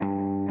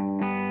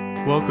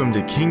Welcome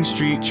to King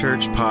Street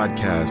Church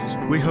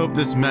Podcast. We hope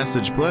this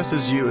message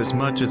blesses you as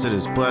much as it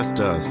has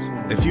blessed us.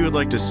 If you would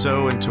like to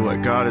sow into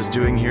what God is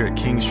doing here at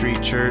King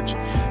Street Church,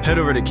 head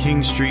over to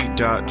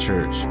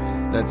kingstreet.church.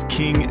 That's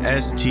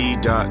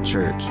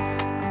kingst.church.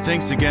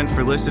 Thanks again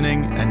for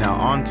listening, and now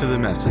on to the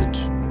message.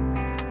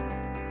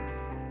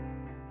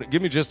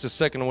 Give me just a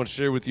second. I want to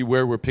share with you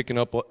where we're picking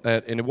up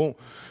at, and it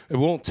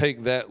won't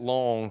take that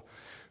long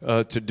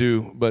to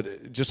do,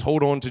 but just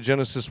hold on to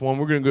Genesis 1.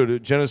 We're going to go to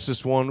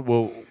Genesis 1.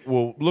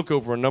 We'll look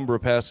over a number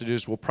of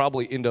passages. We'll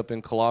probably end up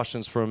in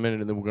Colossians for a minute,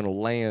 and then we're going to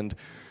land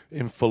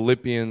in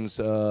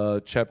Philippians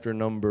chapter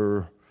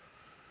number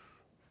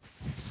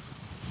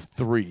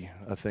 3,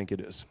 I think it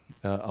is.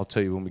 I'll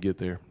tell you when we get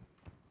there.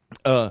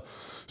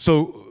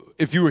 So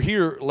if you were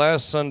here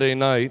last Sunday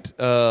night,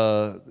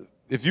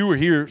 if you were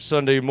here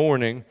Sunday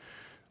morning,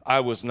 I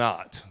was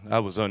not. I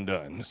was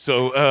undone.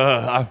 So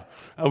I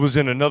was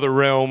in another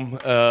realm,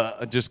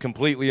 just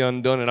completely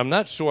undone, and I'm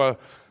not sure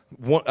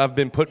I've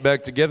been put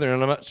back together,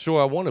 and I'm not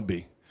sure I want to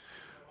be.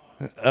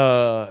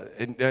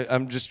 And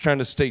I'm just trying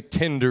to stay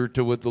tender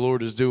to what the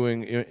Lord is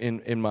doing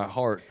in my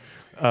heart.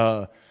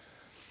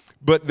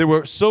 But there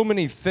were so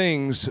many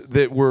things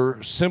that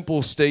were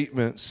simple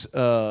statements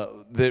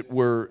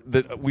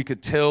that we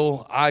could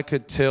tell, I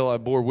could tell, I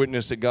bore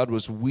witness that God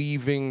was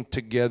weaving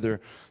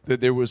together, that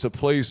there was a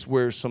place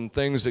where some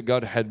things that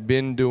God had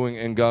been doing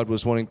and God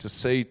was wanting to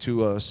say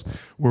to us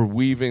were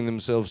weaving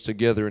themselves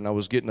together, and I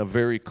was getting a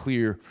very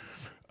clear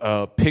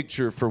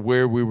picture for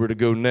where we were to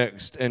go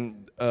next.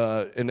 And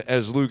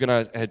as Luke and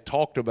I had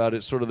talked about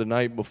it sort of the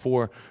night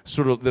before,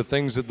 sort of the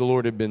things that the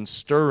Lord had been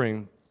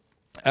stirring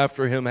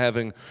after him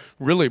having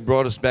really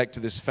brought us back to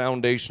this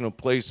foundational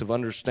place of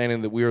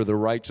understanding that we are the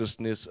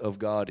righteousness of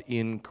God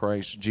in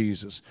Christ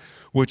Jesus,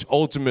 which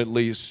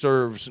ultimately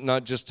serves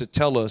not just to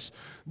tell us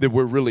that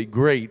we're really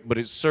great, but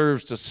it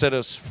serves to set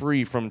us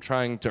free from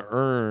trying to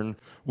earn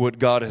what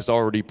God has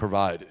already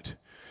provided.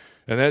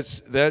 And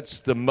that's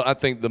I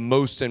think the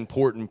most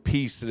important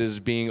piece that is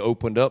being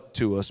opened up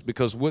to us,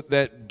 because what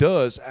that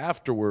does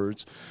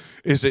afterwards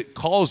is it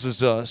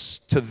causes us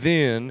to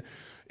then,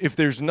 if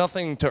there's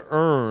nothing to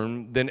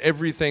earn, then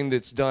everything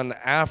that's done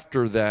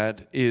after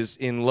that is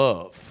in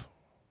love.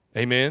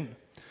 Amen?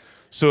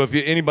 So if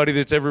anybody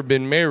that's ever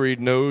been married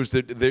knows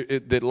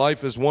that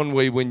life is one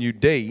way when you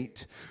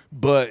date,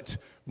 but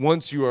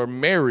once you are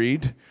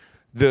married,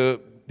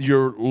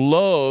 your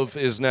love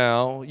is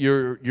now,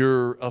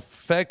 your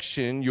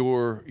affection,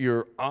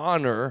 your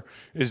honor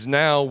is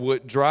now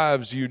what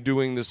drives you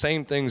doing the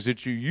same things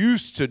that you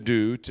used to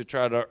do to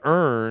try to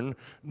earn,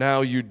 now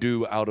you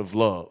do out of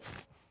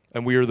love.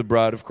 And we are the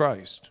bride of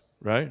Christ,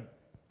 right?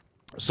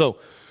 So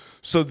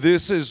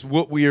this is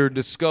what we are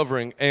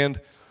discovering, and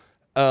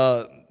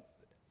as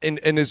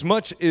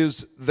much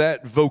as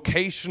that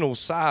vocational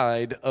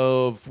side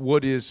of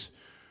what is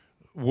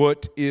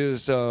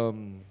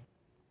the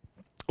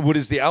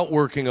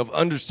outworking of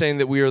understanding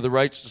that we are the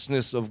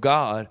righteousness of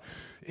God,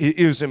 it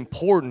is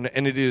important,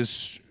 and it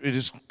is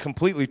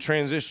completely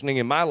transitioning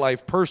in my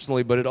life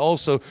personally, but it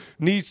also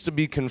needs to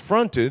be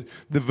confronted,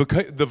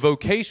 the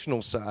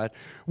vocational side.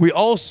 We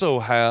also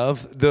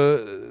have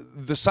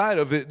the side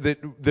of it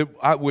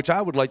which I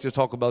would like to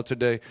talk about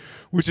today,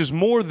 which is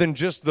more than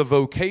just the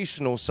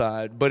vocational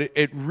side, but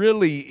it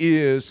really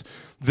is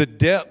the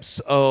depths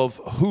of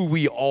who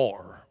we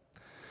are.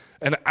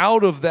 And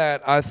out of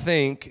that, I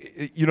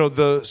think,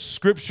 the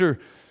scripture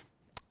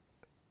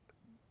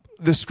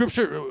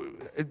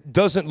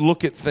doesn't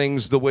look at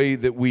things the way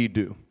that we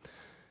do.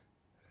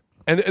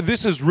 And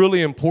this is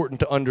really important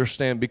to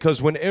understand,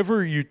 because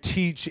whenever you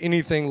teach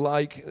anything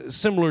like,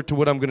 similar to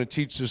what I'm going to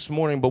teach this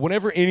morning, but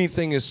whenever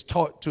anything is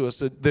taught to us,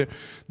 that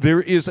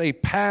there is a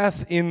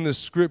path in the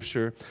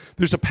scripture,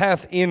 there's a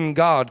path in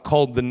God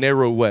called the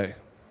narrow way.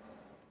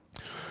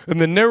 And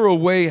the narrow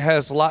way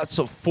has lots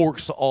of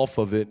forks off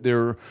of it.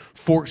 There are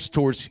forks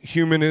towards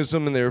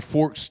humanism, and there are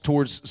forks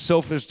towards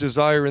selfish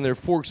desire, and there are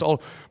forks all.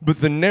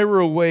 But the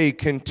narrow way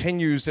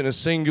continues in a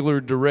singular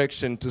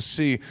direction to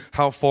see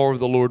how far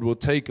the Lord will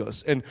take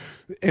us. And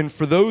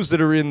for those that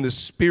are in the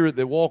Spirit,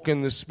 that walk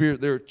in the Spirit,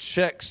 there are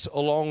checks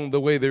along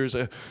the way. There's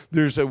a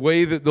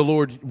way that the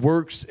Lord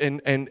works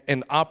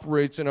and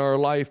operates in our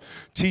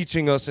life,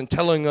 teaching us and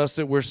telling us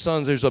that we're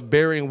sons. There's a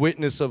bearing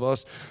witness of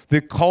us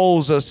that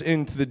calls us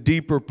into the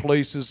deeper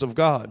places of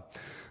God.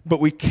 But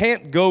we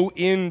can't go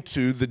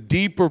into the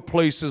deeper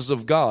places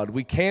of God.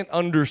 We can't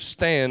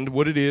understand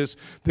what it is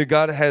that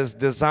God has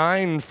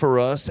designed for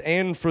us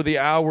and for the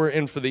hour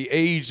and for the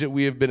age that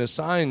we have been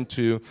assigned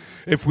to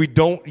if we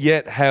don't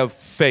yet have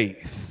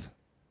faith.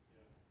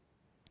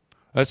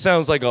 That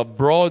sounds like a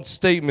broad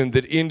statement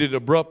that ended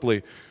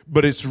abruptly,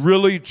 but it's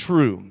really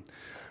true.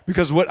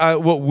 Because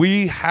what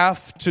we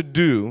have to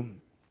do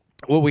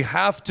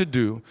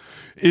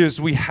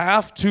is we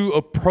have to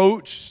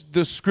approach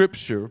the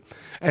scripture,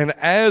 and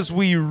as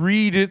we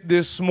read it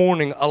this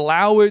morning,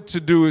 allow it to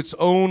do its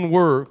own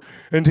work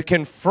and to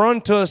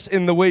confront us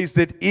in the ways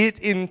that it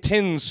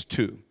intends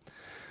to.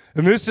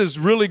 And this is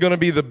really going to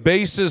be the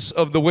basis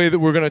of the way that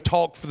we're going to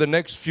talk for the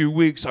next few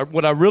weeks.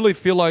 What I really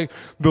feel like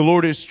the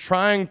Lord is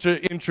trying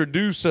to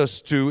introduce us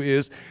to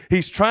is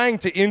He's trying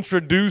to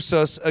introduce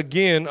us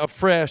again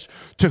afresh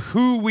to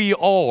who we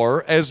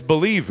are as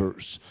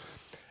believers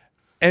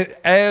and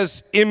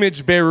as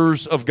image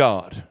bearers of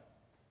God.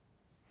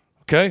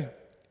 Okay?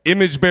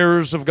 Image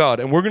bearers of God.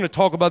 And we're going to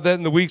talk about that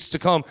in the weeks to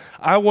come.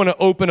 I want to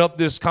open up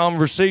this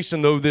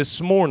conversation, though, this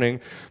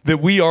morning,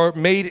 that we are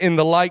made in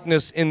the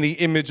likeness, in the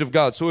image of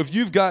God. So if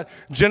you've got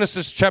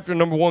Genesis chapter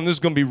number 1, this is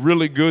going to be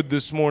really good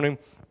this morning.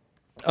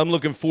 I'm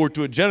looking forward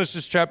to it.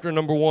 Genesis chapter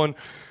number 1.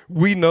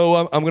 We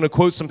know I'm going to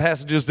quote some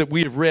passages that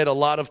we have read a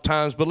lot of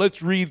times, but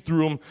let's read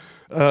through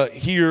them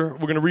here. We're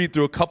going to read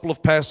through a couple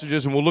of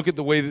passages, and we'll look at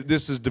the way that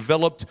this is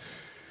developed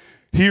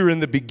here in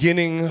the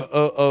beginning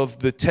of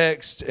the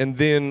text and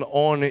then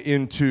on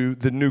into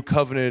the new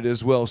covenant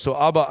as well. So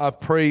Abba, I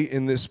pray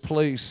in this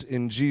place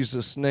in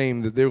Jesus'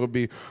 name that there will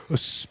be a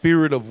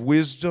spirit of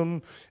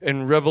wisdom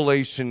and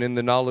revelation in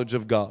the knowledge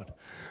of God,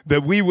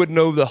 that we would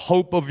know the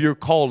hope of your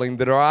calling,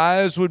 that our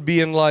eyes would be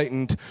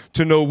enlightened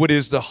to know what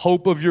is the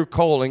hope of your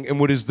calling and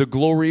what is the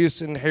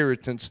glorious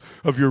inheritance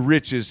of your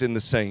riches in the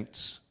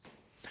saints.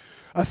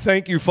 I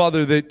thank you,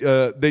 Father,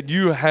 that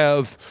you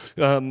have,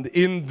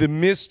 in the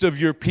midst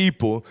of your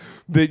people,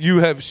 that you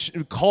have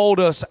called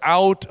us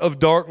out of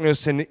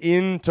darkness and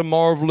into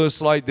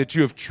marvelous light, that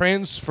you have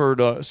transferred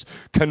us,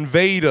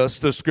 conveyed us,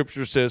 the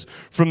Scripture says,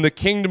 from the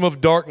kingdom of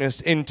darkness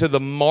into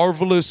the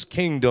marvelous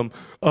kingdom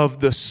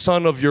of the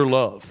Son of your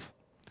love.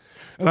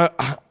 And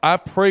I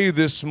pray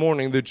this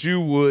morning that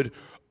you would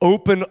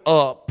open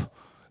up,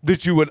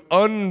 that you would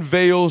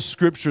unveil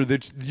Scripture,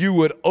 that you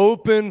would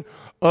open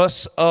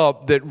us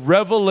up, that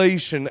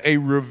revelation, a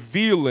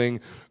revealing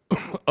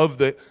of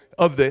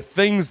the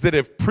things that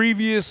have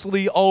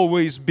previously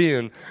always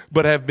been,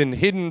 but have been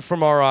hidden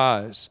from our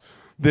eyes,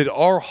 that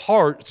our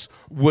hearts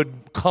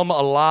would come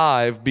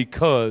alive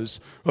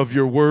because of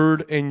your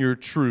word and your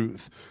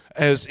truth,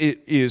 as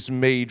it is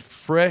made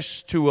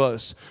fresh to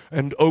us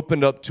and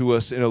opened up to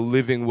us in a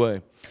living way.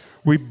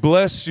 We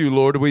bless you,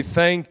 Lord. We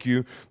thank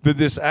you that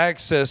this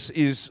access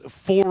is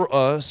for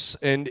us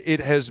and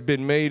it has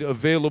been made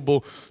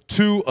available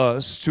to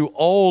us, to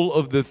all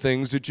of the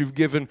things that you've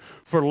given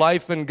for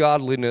life and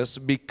godliness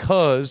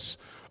because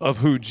of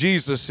who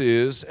Jesus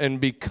is and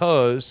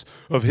because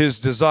of his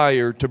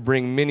desire to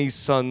bring many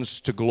sons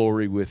to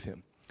glory with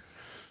him.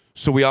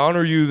 So we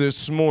honor you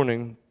this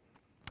morning.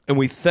 And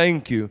we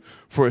thank you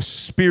for a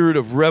spirit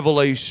of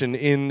revelation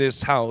in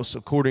this house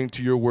according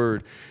to your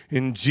word.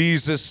 In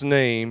Jesus'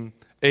 name,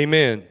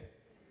 amen.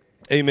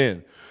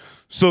 Amen.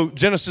 So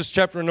Genesis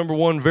chapter number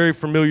 1, very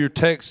familiar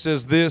text,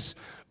 says this,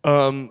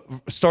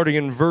 starting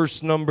in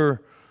verse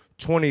number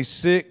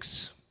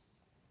 26.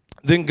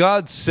 Then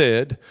God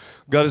said,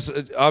 God has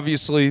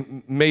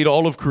obviously made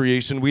all of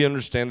creation. We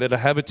understand that a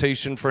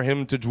habitation for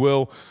him to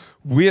dwell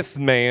with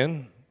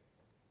man,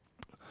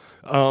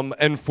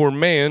 and for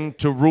man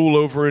to rule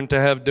over and to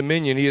have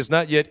dominion. He has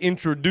not yet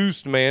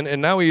introduced man, and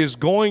now he is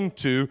going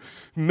to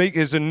make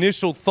his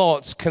initial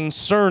thoughts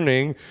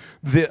concerning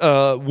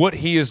what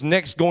he is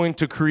next going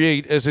to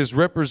create as his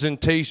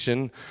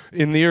representation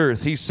in the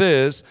earth. He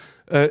says,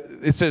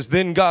 it says,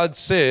 then God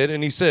said,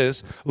 and he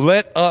says,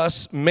 let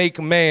us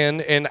make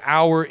man in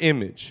our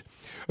image,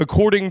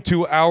 according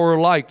to our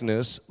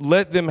likeness.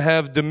 Let them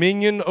have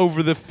dominion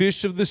over the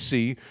fish of the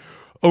sea,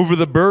 over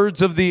the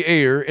birds of the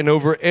air, and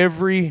over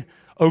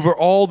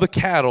all the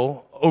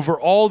cattle, over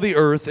all the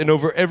earth, and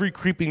over every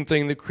creeping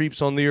thing that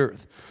creeps on the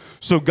earth.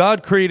 So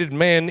God created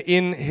man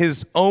in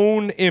his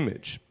own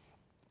image.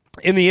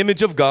 In the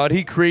image of God,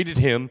 he created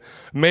him,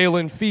 male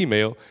and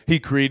female, he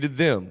created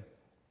them.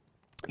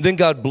 Then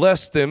God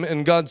blessed them,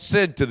 and God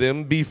said to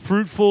them, be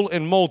fruitful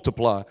and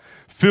multiply.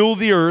 Fill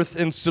the earth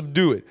and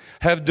subdue it.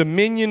 Have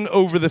dominion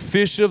over the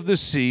fish of the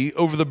sea,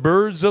 over the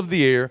birds of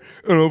the air,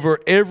 and over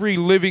every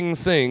living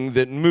thing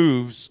that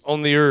moves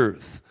on the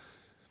earth.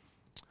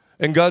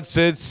 And God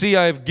said, see,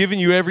 I have given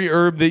you every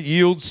herb that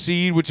yields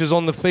seed, which is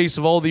on the face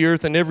of all the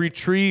earth, and every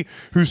tree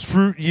whose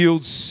fruit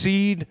yields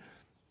seed.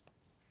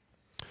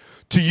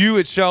 To you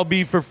it shall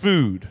be for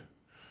food.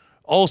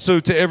 Also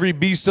to every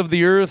beast of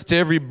the earth, to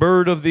every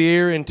bird of the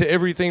air, and to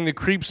everything that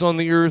creeps on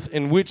the earth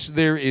in which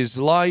there is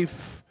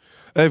life,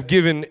 I have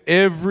given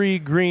every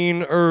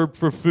green herb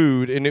for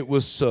food, and it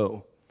was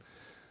so.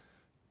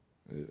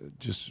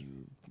 Just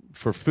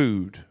for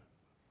food.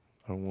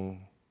 I don't want.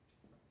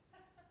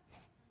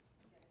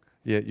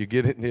 Yeah, you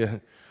get it? Yeah.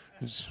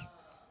 It's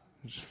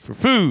for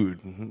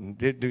food.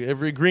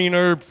 Every green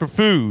herb for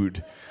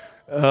food.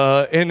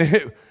 And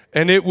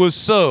it was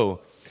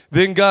so.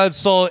 Then God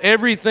saw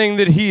everything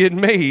that he had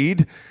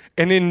made,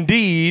 and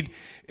indeed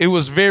it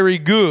was very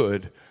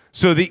good.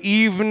 So the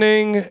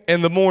evening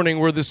and the morning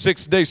were the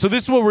sixth day. So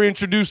this is what we're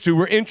introduced to.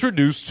 We're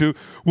introduced to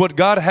what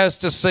God has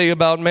to say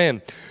about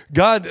man.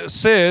 God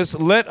says,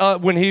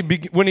 when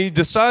he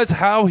decides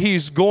how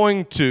he's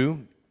going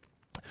to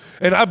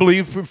And I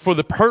believe for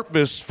the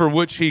purpose for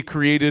which he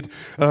created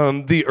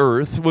the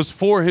earth was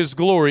for his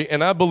glory.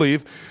 And I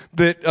believe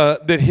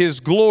that his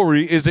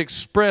glory is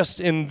expressed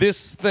in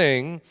this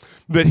thing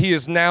that he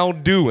is now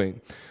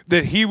doing,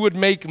 that he would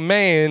make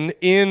man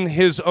in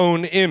his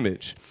own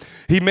image.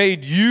 He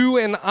made you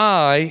and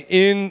I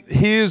in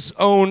his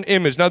own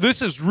image. Now,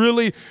 this is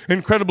really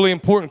incredibly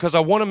important because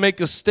I want to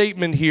make a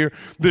statement here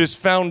that is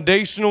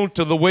foundational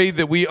to the way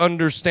that we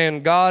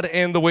understand God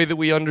and the way that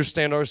we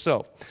understand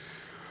ourselves.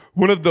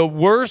 One of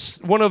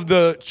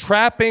the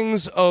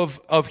trappings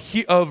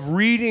of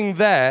reading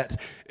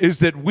that is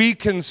that we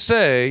can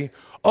say,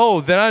 oh,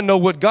 then I know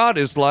what God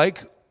is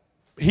like.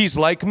 He's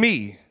like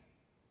me.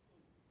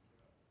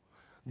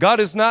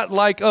 God is not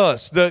like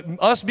us.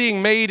 Us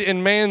being made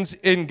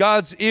in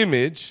God's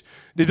image,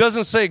 it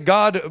doesn't say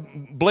God.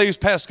 Blaise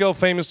Pascal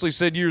famously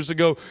said years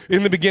ago,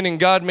 in the beginning,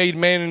 God made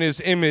man in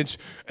his image,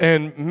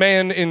 and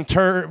man in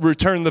turn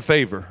returned the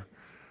favor,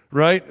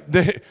 right?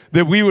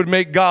 That we would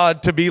make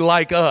God to be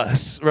like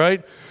us,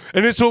 right?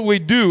 And it's what we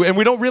do, and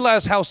we don't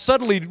realize how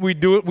subtly we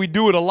do it. We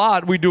do it a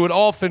lot. We do it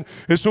often.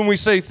 It's when we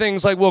say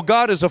things like, well,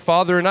 God is a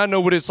father, and I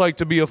know what it's like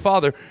to be a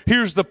father.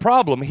 Here's the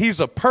problem. He's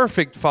a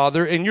perfect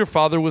father, and your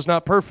father was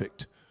not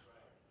perfect.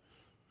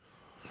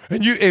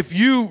 And if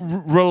you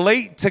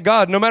relate to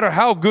God, no matter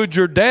how good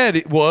your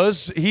dad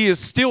was, he is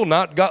still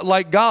not God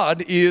like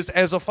God is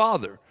as a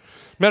father.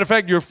 Matter of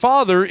fact, your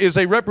father is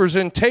a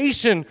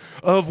representation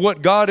of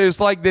what God is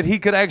like, that he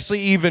could actually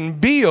even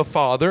be a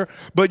father.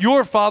 But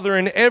your father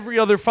and every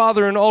other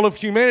father in all of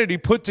humanity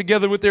put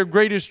together with their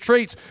greatest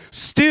traits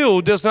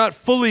still does not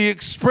fully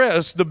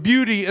express the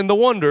beauty and the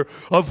wonder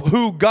of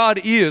who God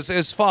is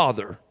as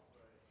Father.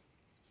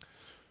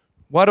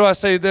 Why do I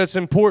say that's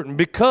important?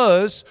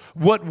 Because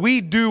what we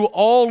do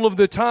all of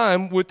the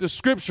time with the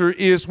Scripture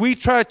is we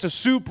try to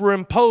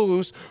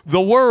superimpose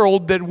the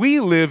world that we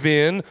live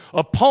in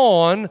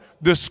upon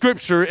the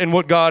Scripture and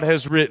what God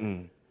has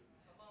written.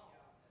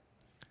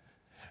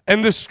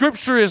 And the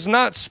Scripture is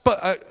not,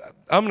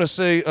 I'm going to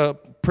say a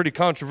pretty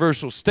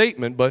controversial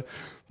statement, but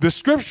the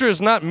Scripture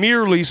is not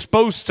merely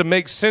supposed to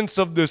make sense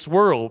of this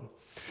world.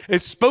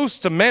 It's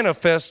supposed to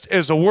manifest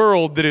as a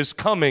world that is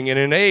coming in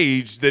an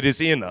age that is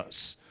in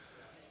us.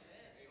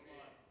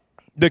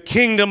 The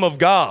kingdom of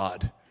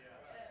God.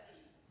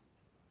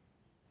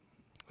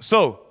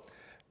 So,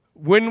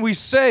 when we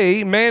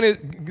say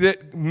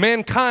that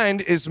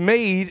mankind is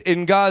made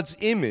in God's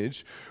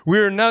image,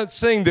 we're not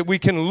saying that we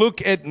can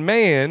look at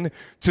man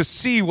to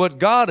see what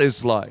God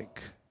is like.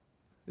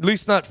 At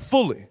least not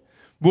fully.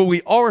 What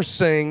we are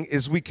saying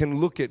is we can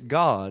look at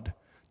God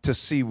to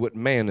see what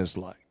man is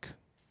like.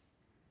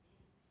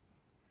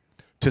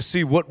 To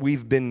see what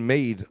we've been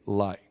made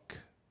like.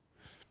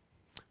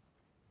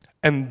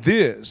 And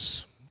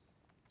this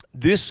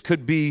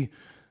could be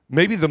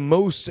maybe the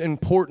most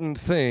important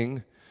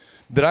thing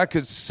that I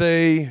could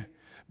say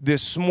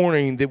this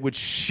morning that would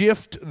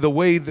shift the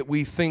way that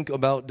we think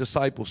about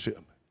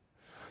discipleship,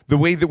 the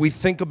way that we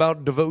think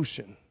about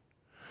devotion,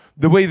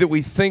 the way that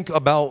we think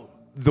about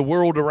the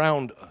world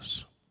around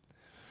us.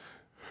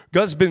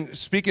 God's been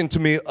speaking to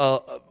me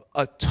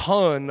a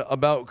ton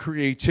about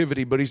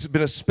creativity, but he's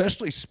been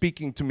especially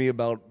speaking to me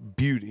about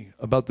beauty,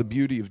 about the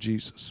beauty of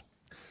Jesus.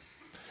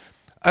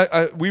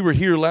 We were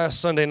here last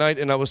Sunday night,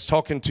 and I was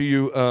talking to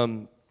you.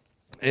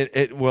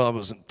 Well, I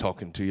wasn't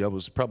talking to you. I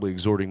was probably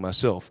exhorting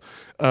myself.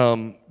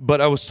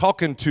 But I was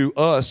talking to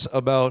us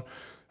about.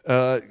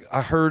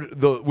 I heard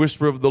the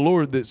whisper of the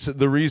Lord that said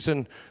the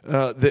reason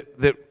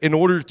that in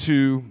order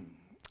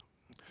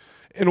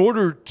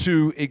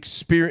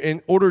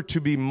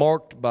to be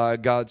marked by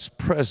God's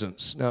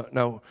presence.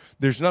 Now,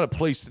 there's not a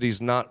place that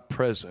He's not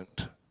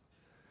present.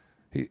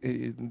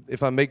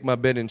 If I make my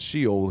bed in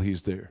Sheol,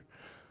 He's there.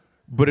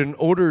 But in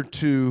order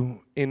to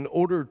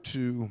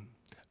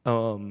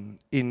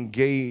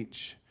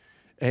engage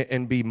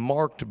and be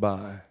marked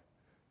by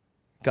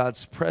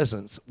God's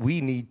presence,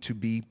 we need to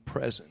be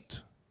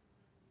present.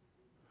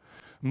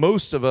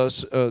 Most of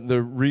us,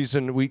 the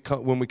reason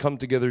when we come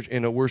together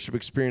in a worship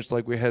experience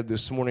like we had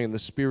this morning, and the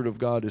Spirit of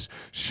God is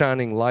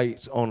shining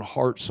lights on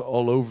hearts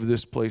all over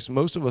this place,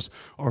 most of us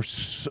are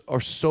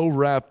so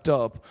wrapped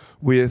up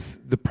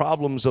with the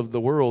problems of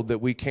the world that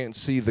we can't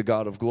see the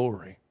God of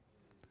glory.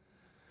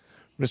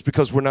 And it's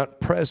because we're not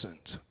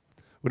present.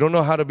 We don't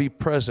know how to be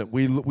present.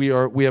 We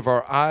have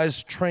our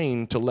eyes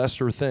trained to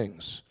lesser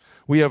things.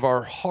 We have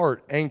our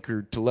heart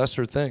anchored to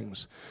lesser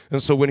things. And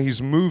so when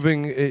He's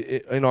moving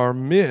in our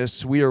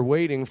midst, we are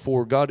waiting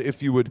for God,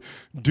 if you would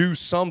do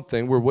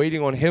something. We're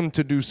waiting on Him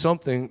to do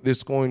something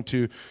that's going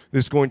to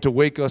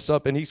wake us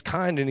up. And He's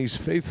kind and He's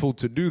faithful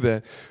to do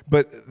that.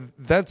 But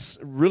that's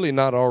really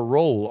not our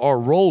role. Our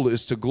role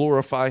is to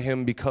glorify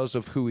Him because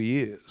of who He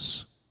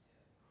is.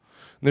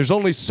 There's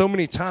only so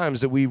many times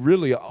that we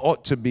really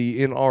ought to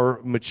be in our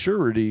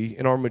maturity,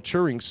 in our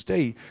maturing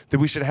state, that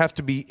we should have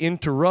to be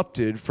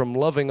interrupted from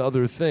loving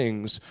other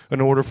things in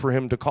order for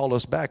Him to call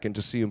us back and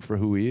to see Him for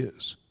who He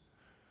is.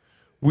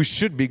 We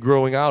should be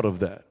growing out of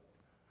that.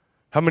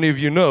 How many of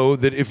you know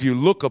that if you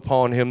look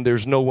upon Him,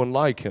 there's no one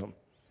like Him?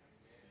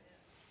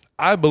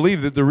 I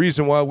believe that the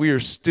reason why we are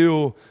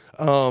still,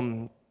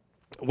 I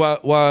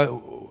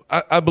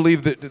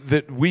believe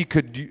that we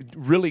could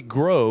really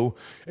grow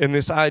in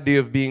this idea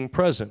of being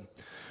present.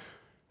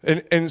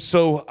 And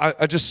so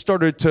I just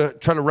started to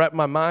try to wrap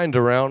my mind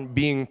around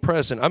being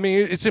present. I mean,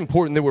 it's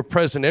important that we're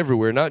present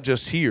everywhere, not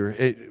just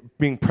here.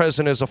 Being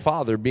present as a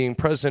father, being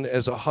present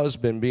as a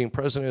husband, being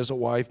present as a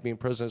wife, being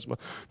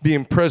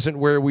present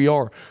where we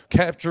are,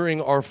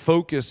 capturing our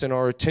focus and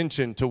our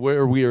attention to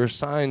where we are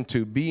assigned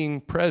to, being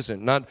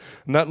present,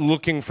 not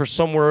looking for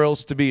somewhere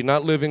else to be,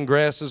 not living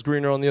grass is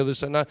greener on the other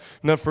side,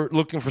 not for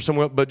looking for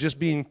somewhere else, but just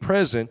being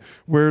present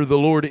where the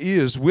Lord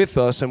is with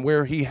us and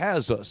where He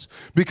has us,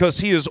 because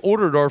He has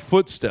ordered our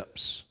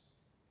footsteps.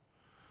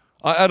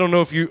 I don't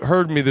know if you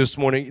heard me this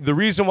morning. The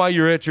reason why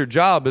you're at your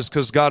job is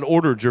because God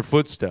ordered your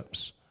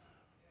footsteps.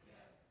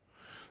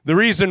 The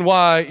reason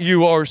why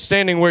you are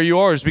standing where you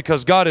are is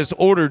because God has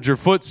ordered your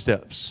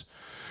footsteps.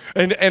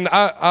 And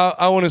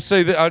I want to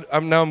say that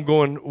I'm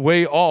going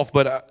way off,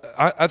 but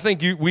I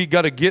think we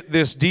got to get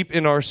this deep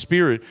in our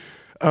spirit.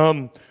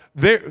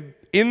 There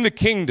in the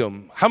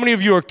kingdom, how many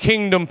of you are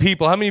kingdom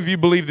people? How many of you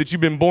believe that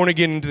you've been born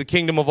again into the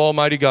kingdom of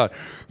Almighty God?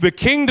 The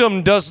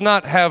kingdom does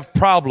not have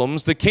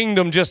problems. The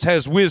kingdom just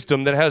has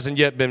wisdom that hasn't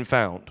yet been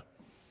found.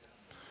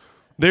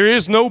 There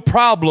is no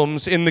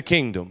problems in the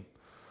kingdom.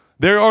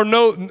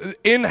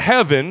 In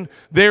heaven,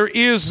 there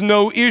is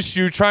no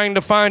issue trying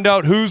to find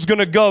out who's going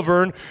to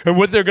govern and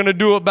what they're going to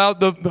do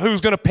about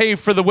who's going to pay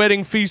for the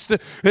wedding feast.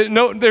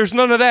 No, there's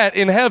none of that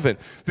in heaven.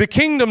 The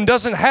kingdom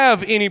doesn't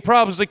have any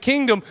problems. The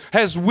kingdom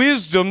has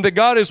wisdom that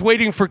God is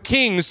waiting for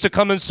kings to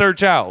come and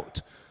search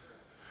out.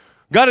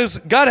 God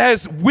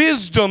has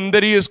wisdom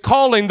that He is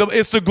calling.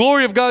 It's the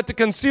glory of God to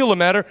conceal a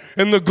matter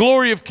and the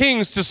glory of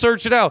kings to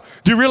search it out.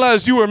 Do you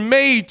realize you are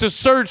made to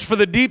search for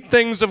the deep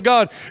things of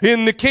God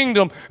in the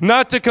kingdom?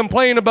 Not to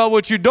complain about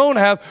what you don't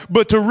have,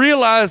 but to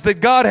realize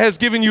that God has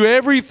given you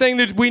everything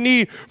that we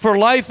need for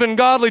life and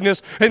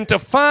godliness, and to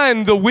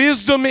find the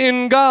wisdom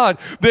in God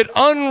that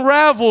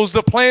unravels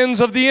the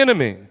plans of the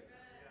enemy.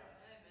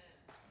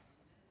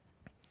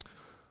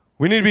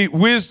 We need to be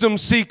wisdom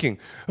seeking.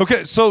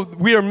 Okay, so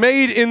we are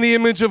made in the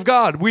image of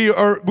God. We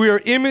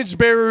are image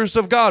bearers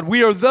of God.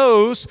 We are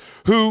those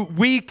who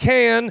we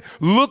can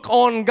look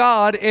on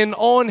God, and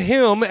on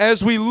Him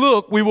as we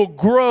look, we will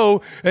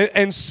grow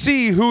and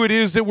see who it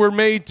is that we're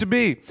made to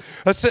be.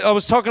 I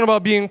was talking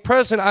about being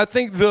present. I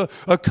think the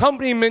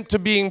accompaniment to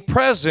being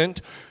present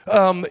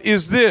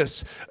is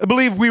this. I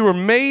believe we were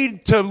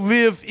made to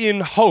live in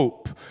hope.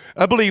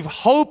 I believe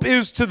hope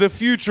is to the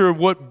future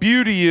what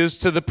beauty is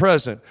to the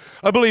present.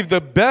 I believe the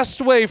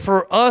best way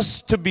for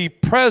us to be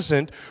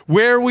present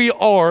where we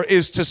are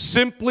is to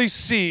simply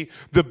see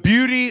the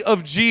beauty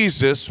of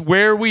Jesus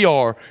where we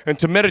are and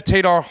to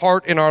meditate our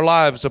heart and our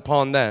lives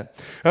upon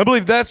that. I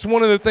believe that's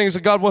one of the things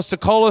that God wants to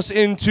call us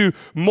into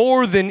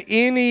more than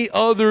any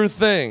other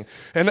thing.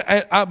 And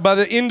by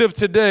the end of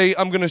today,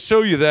 I'm going to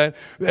show you that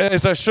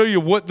as I show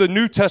you what the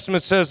New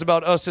Testament says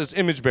about us as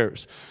image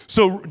bearers.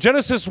 So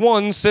Genesis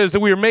 1 says that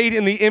we are made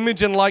in the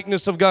image and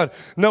likeness of God.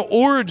 Now,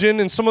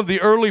 Origen and some of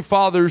the early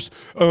fathers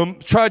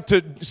tried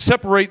to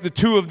separate the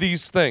two of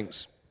these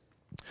things.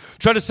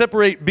 Try to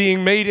separate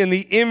being made in the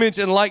image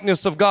and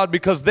likeness of God,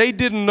 because they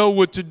didn't know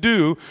what to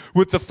do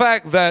with the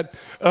fact that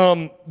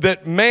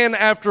that man,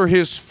 after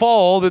his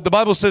fall, that the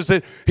Bible says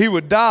that he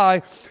would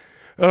die,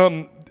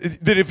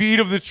 that if you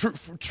eat of the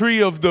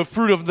tree of the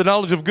fruit of the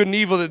knowledge of good and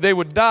evil, that they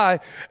would die.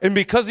 And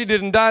because he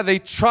didn't die, they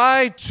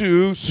tried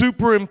to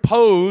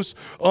superimpose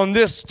on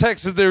this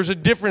text that there's a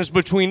difference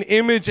between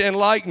image and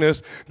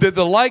likeness, that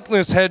the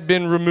likeness had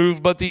been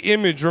removed, but the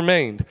image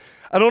remained.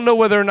 I don't know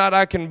whether or not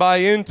I can buy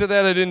into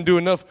that. I didn't do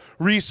enough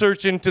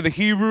research into the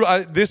Hebrew.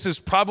 This is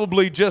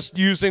probably just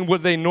using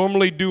what they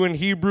normally do in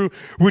Hebrew,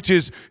 which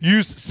is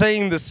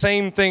saying the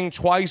same thing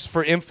twice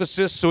for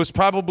emphasis. So I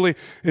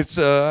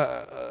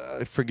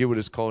forget what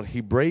it's called,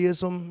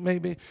 Hebraism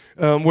maybe,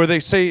 where they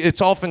say it's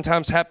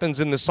oftentimes happens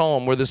in the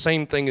Psalm where the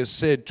same thing is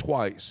said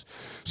twice.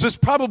 So it's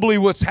probably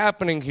what's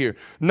happening here.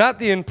 Not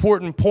the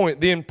important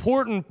point. The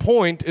important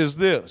point is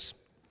this.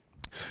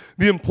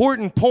 The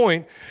important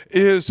point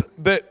is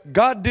that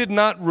God did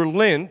not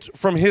relent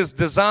from His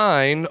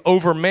design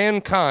over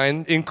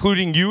mankind,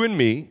 including you and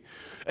me,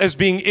 as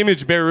being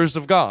image bearers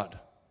of God.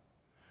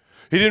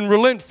 He didn't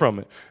relent from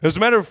it. As a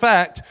matter of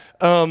fact,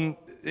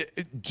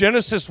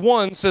 Genesis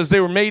 1 says they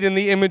were made in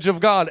the image of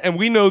God. And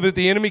we know that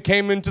the enemy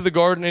came into the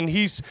garden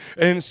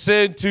and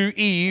said to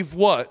Eve,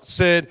 what?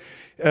 Said,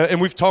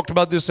 and we've talked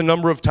about this a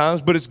number of times,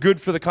 but it's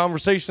good for the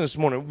conversation this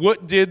morning.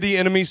 What did the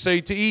enemy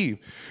say to Eve?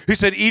 He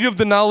said, eat of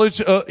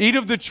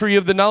the tree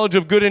of the knowledge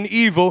of good and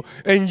evil,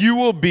 and you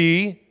will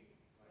be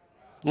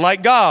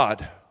like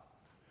God.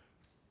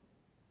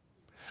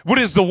 What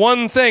is the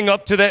one thing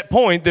up to that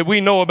point that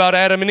we know about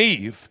Adam and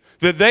Eve?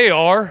 That they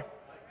are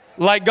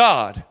like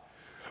God.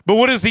 But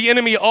what is the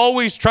enemy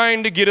always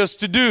trying to get us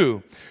to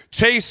do?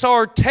 Chase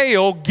our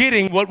tail,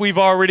 getting what we've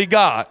already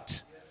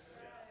got.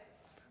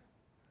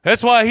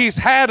 That's why he's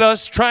had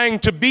us trying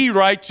to be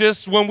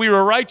righteous when we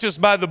were righteous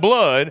by the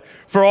blood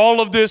for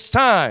all of this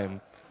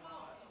time.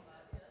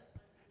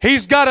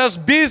 He's got us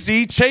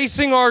busy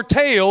chasing our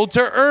tail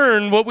to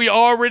earn what we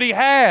already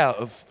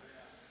have.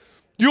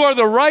 You are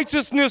the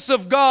righteousness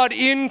of God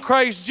in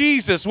Christ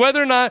Jesus.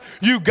 Whether or not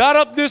you got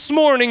up this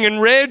morning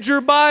and read your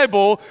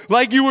Bible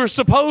like you were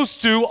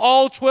supposed to,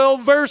 all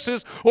 12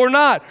 verses or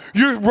not,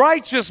 you're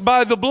righteous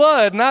by the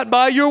blood, not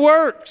by your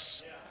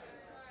works.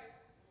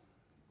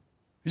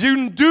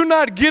 You do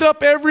not get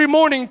up every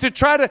morning to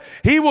try to,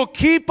 He will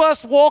keep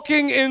us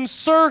walking in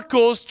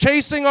circles,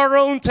 chasing our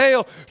own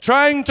tail,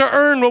 trying to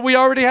earn what we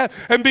already have.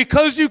 And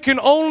because you can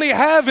only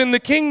have in the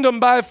kingdom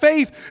by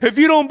faith, if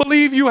you don't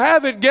believe you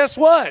have it, guess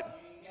what?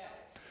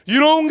 You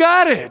don't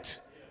got it.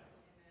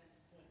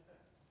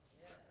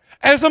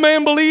 As a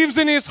man believes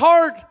in his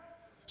heart,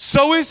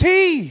 so is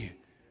he.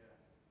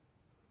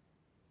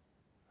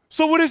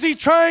 So what is he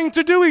trying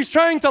to do? He's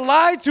trying to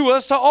lie to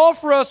us, to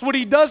offer us what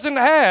he doesn't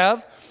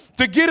have,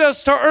 to get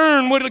us to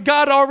earn what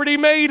God already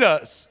made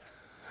us.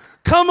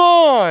 Come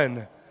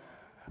on.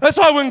 That's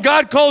why when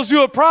God calls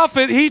you a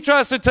prophet, He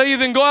tries to tell you,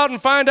 then go out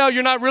and find out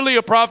you're not really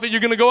a prophet.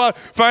 You're going to go out,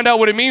 find out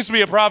what it means to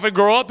be a prophet,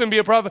 grow up and be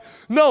a prophet.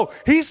 No,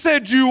 He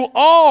said you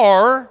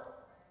are,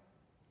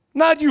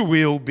 not you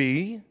will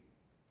be.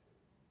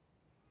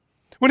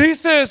 When He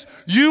says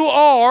you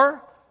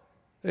are,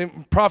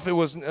 and prophet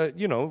was,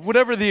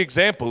 whatever the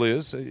example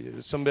is.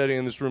 Somebody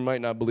in this room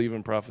might not believe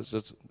in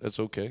prophets. That's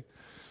okay.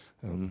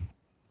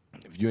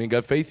 If you ain't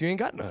got faith, you ain't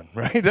got none,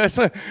 right?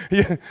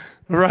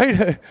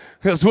 Right?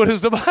 Because what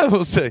does the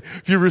Bible say?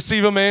 If you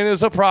receive a man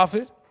as a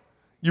prophet,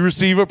 you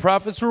receive a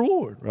prophet's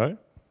reward, right?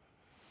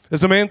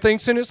 As a man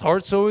thinks in his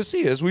heart, so is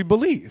he, as we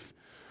believe.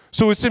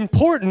 So it's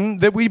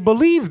important that we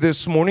believe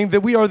this morning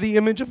that we are the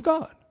image of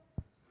God.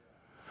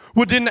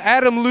 Well, didn't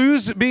Adam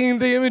lose being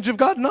the image of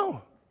God?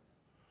 No.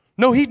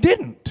 No, he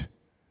didn't.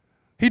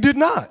 He did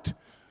not.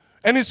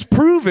 And it's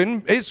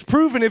proven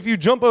if you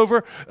jump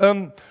over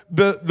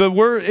the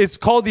word, it's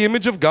called the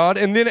image of God.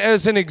 And then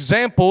as an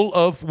example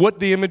of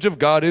what the image of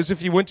God is,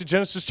 if you went to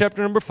Genesis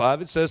chapter number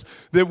 5, it says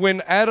that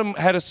when Adam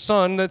had a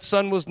son, that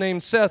son was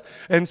named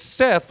Seth, and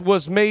Seth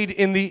was made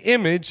in the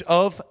image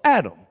of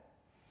Adam.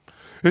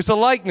 It's a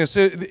likeness.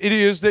 It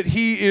is that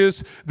he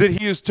is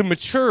to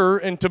mature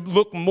and to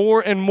look more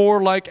and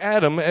more like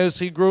Adam as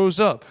he grows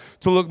up.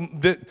 To look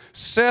that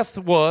Seth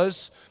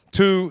was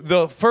to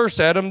the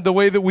first Adam the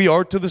way that we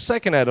are to the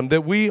second Adam,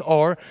 that we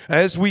are,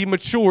 as we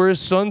mature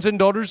as sons and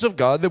daughters of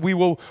God, that we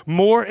will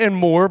more and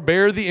more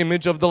bear the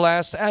image of the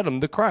last Adam,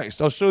 the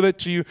Christ. I'll show that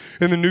to you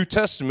in the New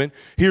Testament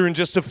here in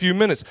just a few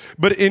minutes.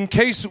 But in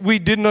case we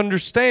didn't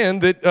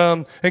understand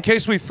that, in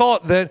case we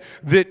thought that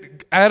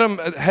Adam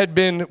had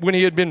been, when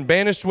he had been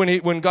banished,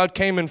 when God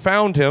came and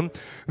found him,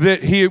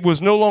 that he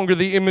was no longer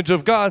the image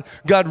of God,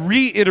 God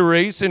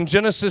reiterates in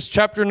Genesis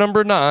chapter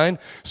number 9,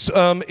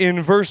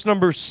 in verse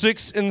number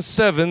 6 and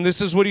 7,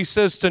 this is what he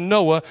says to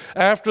Noah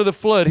after the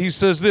flood. He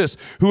says this,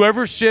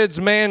 whoever sheds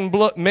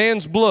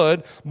man's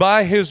blood,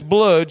 by his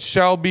blood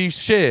shall be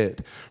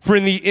shed. For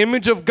in the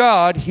image of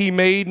God he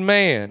made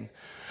man.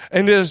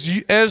 And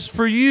as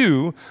for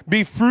you,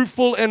 be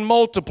fruitful and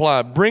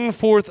multiply. Bring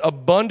forth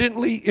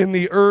abundantly in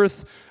the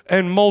earth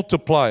and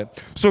multiply.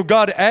 So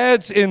God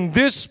adds in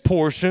this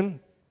portion,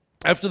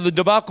 after the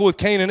debacle with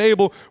Cain and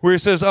Abel, where he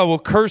says, I will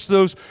curse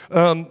those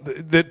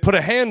that put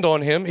a hand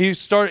on him,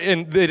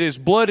 and that his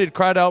blood had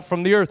cried out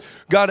from the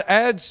earth. God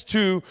adds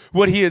to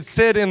what he had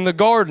said in the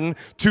garden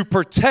to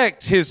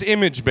protect his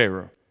image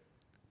bearer.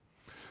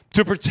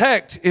 To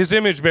protect his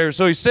image bearer.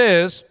 So he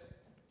says,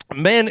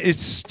 man is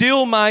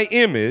still my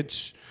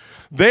image.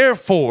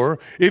 Therefore,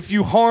 if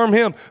you harm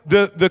him,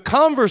 the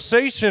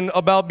conversation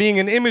about being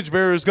an image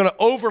bearer is going to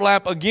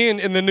overlap again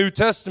in the New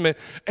Testament,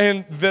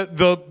 and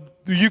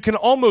you can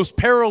almost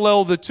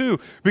parallel the two,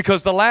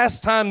 because the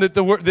last time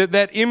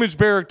that image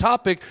bearer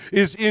topic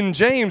is in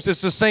James, it's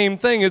the same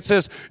thing. It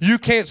says you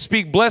can't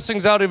speak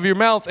blessings out of your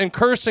mouth and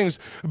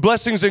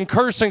blessings and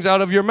cursings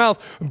out of your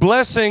mouth.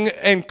 Blessing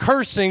and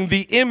cursing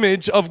the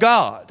image of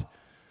God.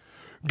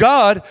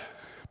 God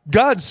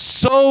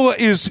so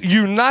is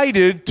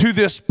united to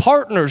this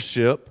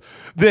partnership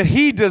that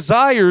he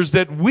desires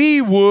that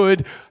we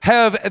would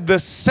have the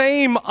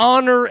same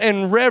honor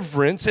and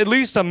reverence, at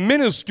least a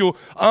minuscule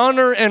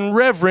honor and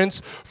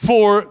reverence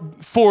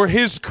for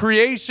his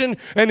creation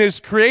and his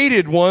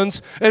created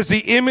ones as the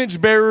image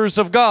bearers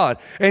of God.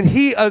 And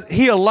he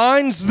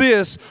aligns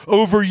this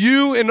over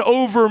you and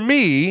over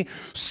me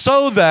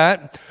so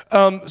that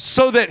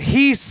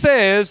he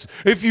says,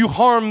 if you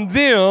harm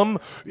them,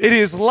 it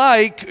is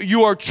like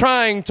you are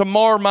trying to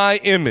mar my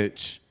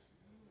image.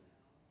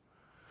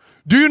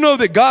 Do you know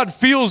that God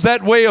feels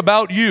that way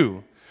about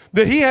you?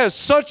 That he has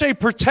such a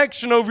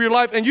protection over your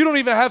life, and you don't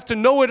even have to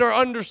know it or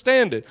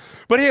understand it.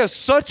 But he has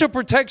such a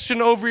protection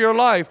over your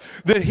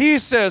life that he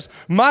says,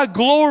 my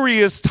glory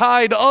is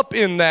tied up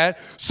in that.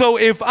 So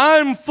if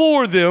I'm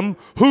for them,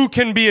 who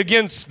can be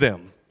against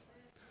them?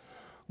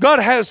 God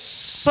has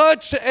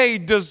such a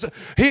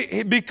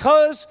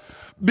because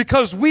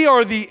Because we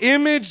are the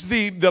image,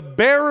 the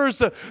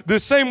bearers, the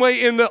same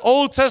way in the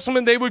Old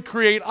Testament they would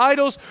create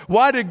idols.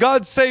 Why did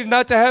God say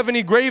not to have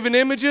any graven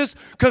images?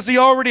 Because he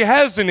already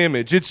has an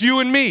image. It's you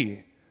and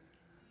me.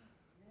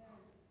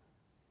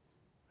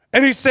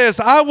 And he says,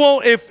 I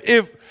won't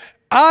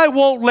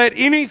let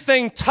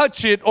anything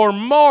touch it or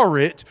mar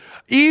it,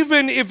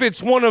 even if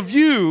it's one of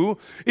you,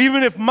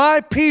 even if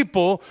my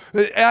people,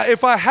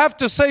 if I have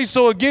to say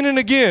so again and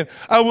again,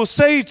 I will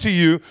say to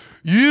you,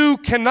 you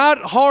cannot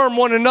harm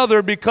one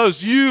another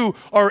because you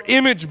are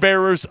image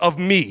bearers of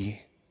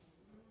me.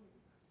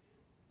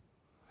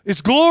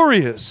 It's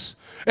glorious.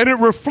 And it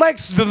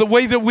reflects the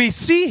way that we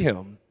see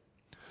him,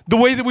 the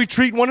way that we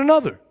treat one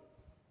another.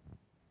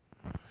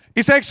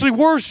 It's actually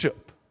worship.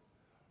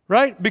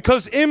 Right?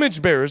 Because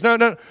image bearers. Now,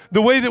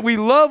 the way that we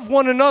love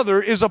one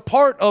another is a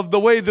part of the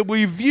way that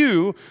we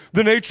view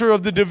the nature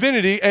of the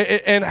divinity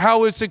and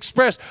how it's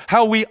expressed,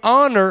 how we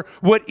honor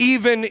what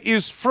even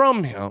is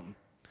from him.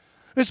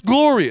 It's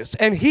glorious.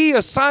 And he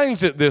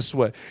assigns it this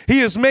way. He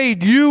has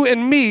made you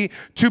and me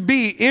to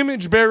be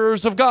image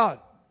bearers of God.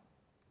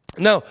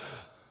 Now,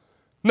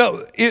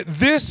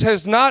 this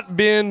has not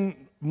been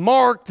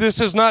marked. This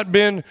has not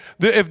been,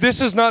 if this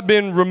has not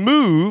been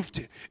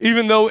removed,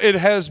 even though it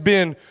has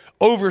been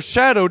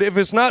overshadowed, if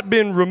it's not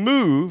been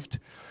removed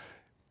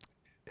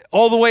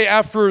all the way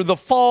after the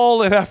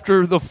fall and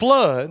after the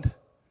flood,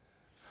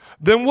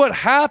 then what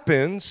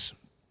happens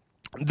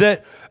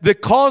that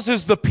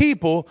causes the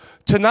people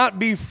to not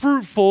be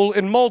fruitful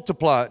and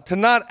multiply, to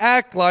not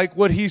act like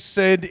what he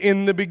said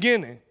in the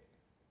beginning?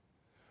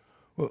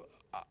 Well,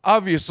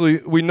 obviously,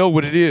 we know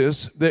what it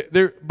is.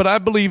 But I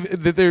believe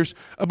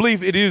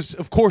it is,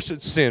 of course,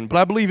 it's sin, but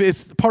I believe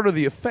it's part of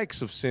the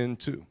effects of sin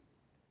too.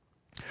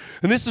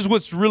 And this is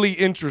what's really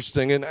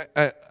interesting, and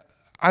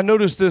I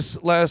noticed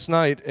this last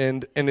night,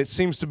 and it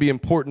seems to be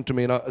important to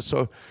me. And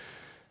so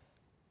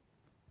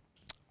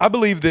I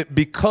believe that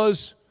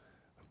because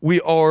we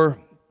are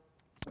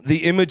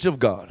the image of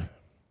God,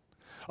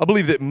 I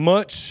believe that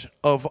much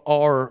of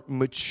our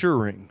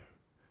maturing,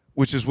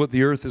 which is what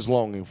the earth is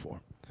longing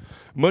for,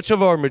 much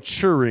of our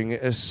maturing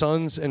as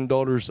sons and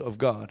daughters of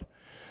God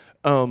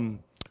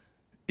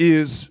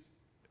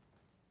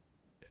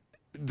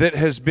that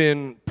has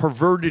been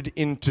perverted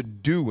into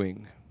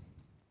doing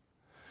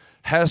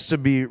has to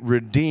be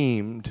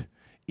redeemed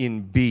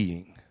in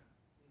being.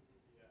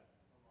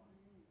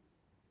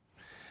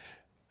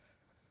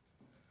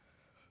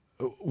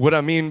 What I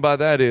mean by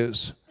that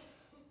is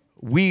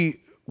we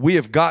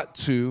have got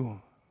to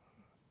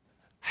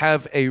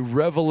have a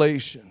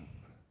revelation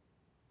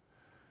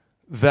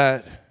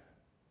that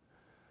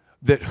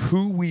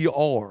who we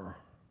are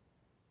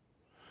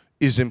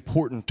is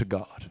important to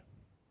God.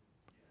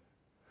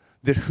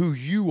 That who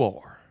you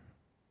are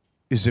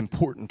is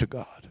important to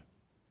God.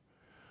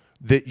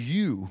 That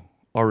you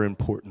are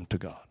important to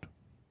God.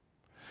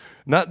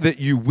 Not that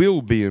you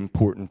will be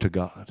important to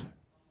God,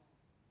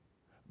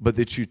 but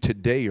that you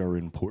today are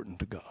important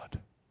to God.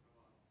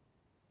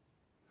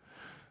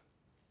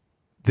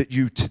 That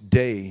you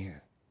today,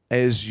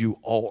 as you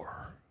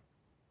are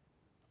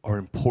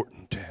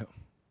important to him.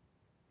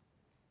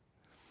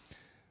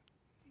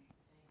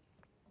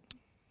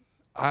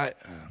 I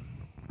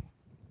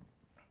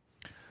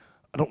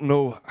don't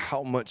know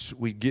how much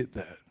we get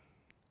that.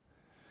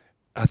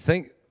 I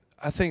think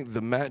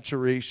the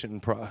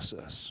maturation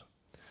process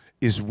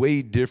is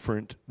way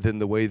different than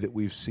the way that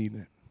we've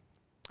seen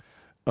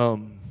it.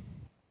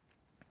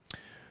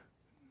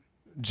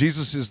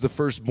 Jesus is the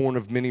firstborn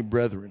of many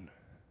brethren.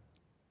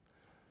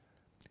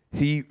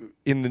 He,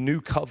 in the new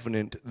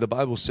covenant, the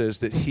Bible says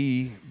that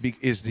he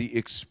is the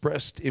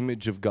expressed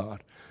image of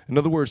God. In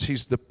other words,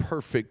 he's the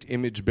perfect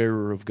image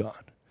bearer of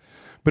God.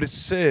 But it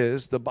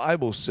says, the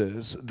Bible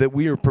says, that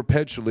we are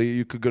perpetually,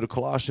 you could go to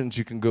Colossians,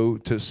 you can go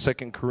to 2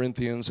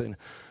 Corinthians, and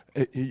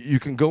you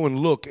can go and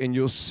look, and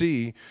you'll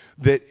see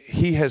that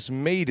he has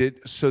made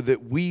it so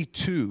that we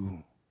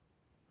too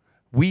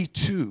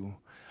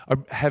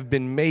have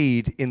been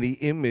made in the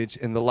image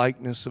and the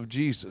likeness of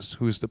Jesus,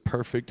 who is the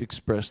perfect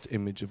expressed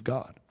image of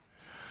God.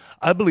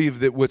 I believe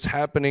that what's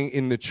happening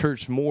in the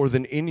church more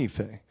than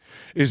anything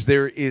is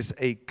there is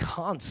a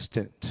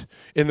constant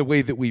in the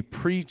way that we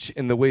preach,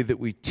 in the way that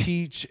we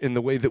teach, in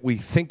the way that we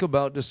think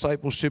about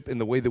discipleship, in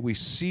the way that we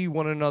see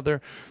one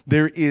another.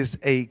 There is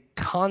a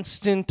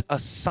constant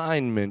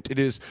assignment. It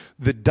is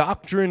the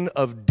doctrine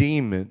of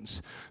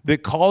demons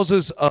that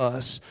causes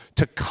us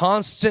to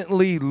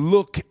constantly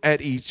look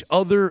at each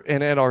other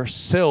and at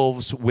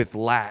ourselves with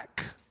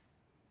lack,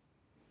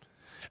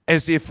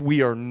 as if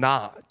we are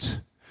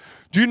not.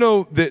 Do you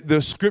know that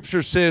the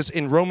scripture says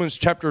in Romans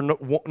chapter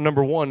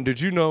number 1,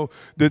 did you know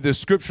that the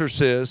scripture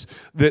says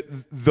that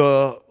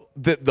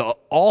the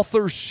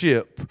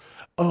authorship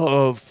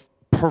of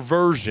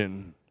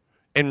perversion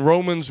in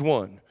Romans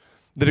 1,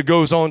 that it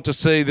goes on to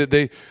say that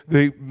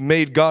they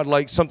made God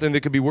like something that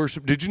could be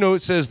worshiped. Did you know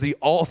it says the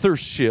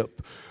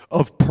authorship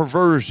of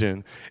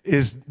perversion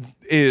is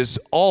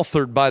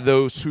authored by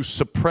those who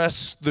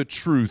suppress the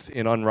truth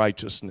in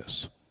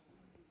unrighteousness?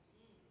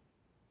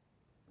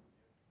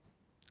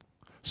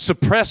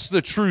 suppress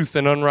the truth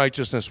and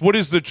unrighteousness. What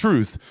is the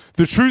truth?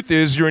 The truth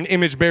is you're an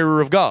image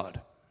bearer of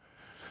God.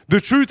 The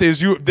truth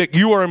is that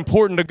you are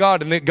important to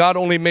God and that God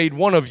only made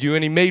one of you,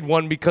 and he made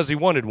one because he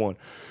wanted one.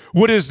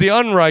 What is the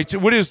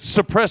unrighteous? What is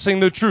suppressing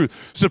the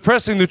truth?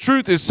 Suppressing the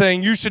truth is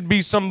saying you should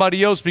be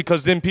somebody else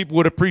because then people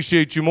would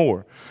appreciate you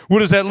more. What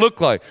does that look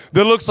like?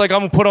 That looks like I'm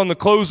going to put on the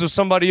clothes of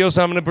somebody else.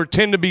 I'm going to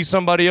pretend to be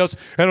somebody else.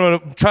 And I'm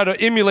going to try to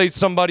emulate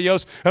somebody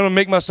else. And I'm going to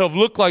make myself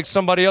look like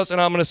somebody else. And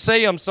I'm going to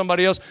say I'm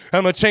somebody else. And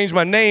I'm going to change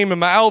my name and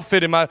my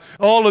outfit and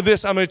all of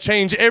this. I'm going to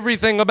change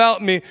everything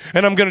about me.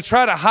 And I'm going to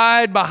try to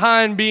hide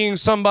behind being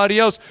somebody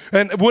else.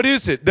 And what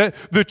is it?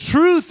 The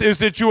truth is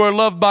that you are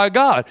loved by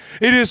God.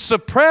 It is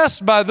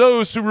suppressed by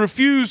those who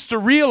refuse to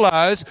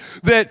realize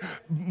that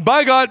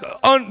by God,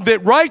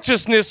 that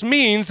righteousness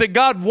means that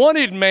God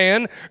wanted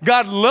man,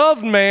 God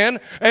loved man,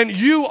 and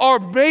you are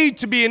made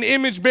to be an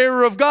image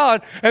bearer of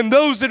God, and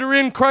those that are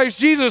in Christ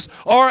Jesus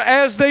are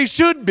as they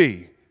should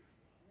be.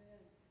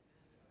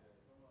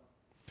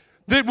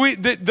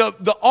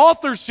 The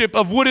authorship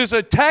of what is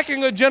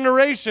attacking a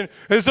generation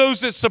is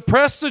those that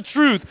suppress the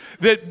truth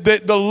that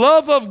the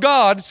love of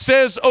God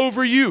says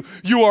over you.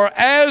 You are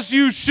as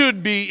you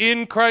should be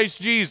in Christ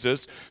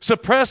Jesus.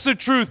 Suppress the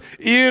truth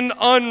in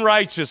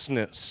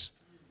unrighteousness.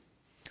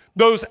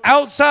 Those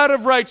outside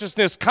of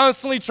righteousness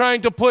constantly trying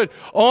to put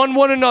on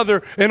one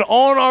another and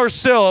on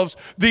ourselves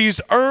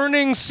these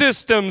earning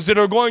systems that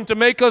are going to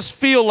make us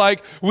feel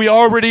like we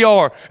already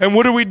are. And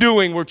what are we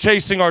doing? We're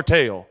chasing our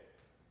tail.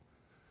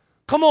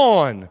 Come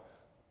on.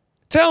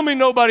 Tell me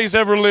nobody's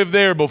ever lived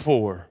there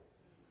before.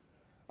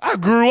 I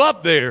grew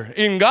up there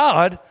in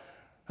God.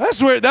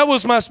 That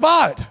was my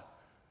spot.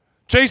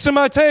 Chasing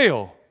my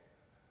tail.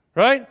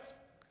 Right?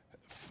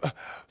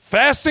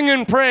 Fasting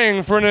and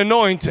praying for an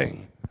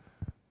anointing.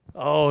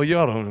 Oh,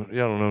 y'all don't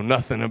know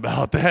nothing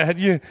about that.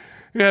 You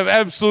have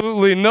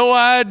absolutely no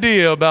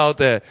idea about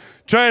that.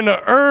 Trying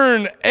to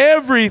earn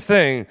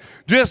everything,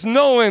 just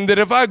knowing that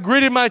if I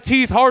gritted my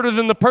teeth harder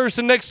than the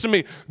person next to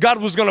me,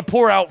 God was going to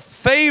pour out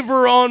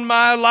favor on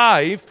my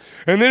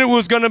life, and then it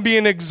was going to be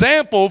an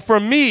example for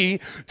me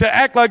to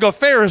act like a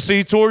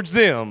Pharisee towards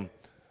them.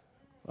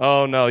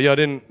 Oh no, y'all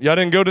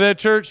didn't go to that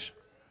church?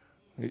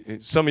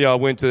 Some of y'all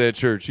went to that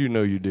church. You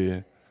know you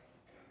did.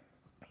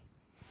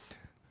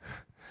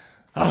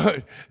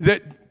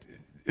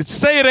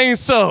 Say it ain't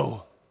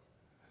so.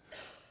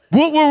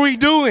 What were we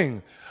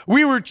doing?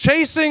 We were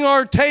chasing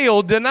our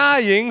tail,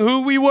 denying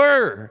who we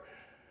were.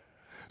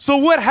 So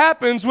what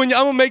happens when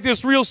I'm going to make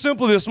this real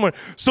simple this morning.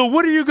 So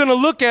what are you going to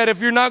look at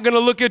if you're not going to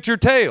look at your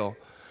tail?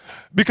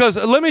 Because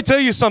let me tell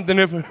you something.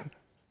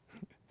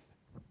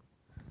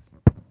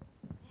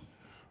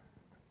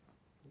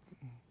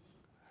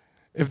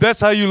 If that's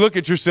how you look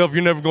at yourself,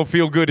 you're never going to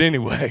feel good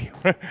anyway.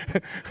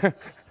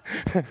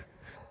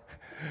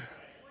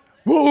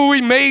 What were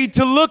we made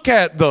to look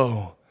at,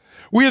 though?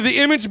 We are the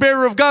image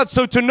bearer of God,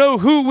 so to know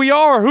who we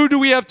are, who do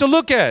we have to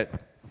look at?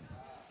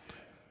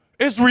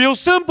 It's real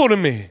simple to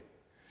me.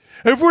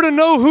 If we're to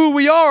know who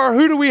we are,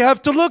 who do we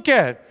have to look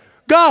at?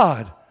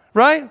 God,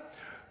 right?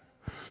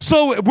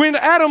 So when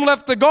Adam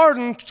left the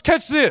garden,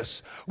 catch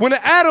this. When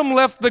Adam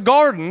left the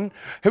garden,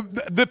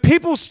 the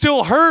people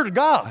still heard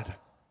God,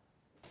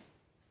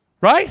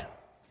 right?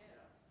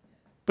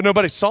 But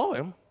nobody saw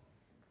him.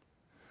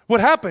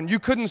 What happened? You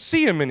couldn't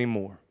see him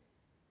anymore.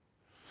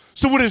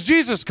 So what does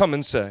Jesus come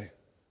and say?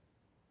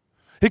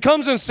 He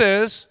comes and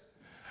says,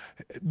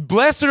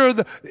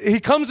 he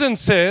comes and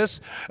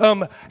says,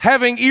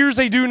 having ears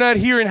they do not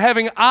hear and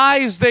having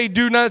eyes they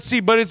do not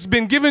see, but it's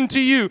been given to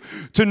you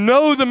to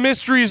know the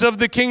mysteries of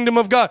the kingdom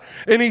of God.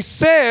 And he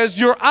says,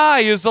 your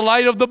eye is the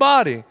light of the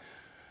body.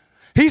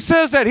 He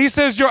says that. He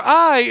says your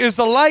eye is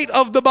the light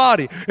of the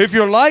body. If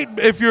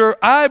your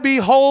eye be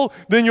whole,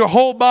 then your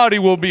whole body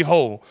will be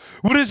whole.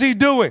 What is he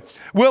doing?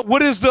 Well,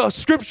 what is the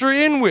scripture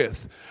in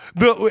with?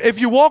 If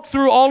you walk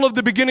through all of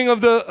the beginning of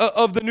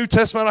the New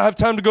Testament, I don't have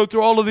time to go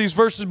through all of these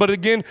verses, but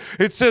again,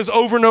 it says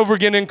over and over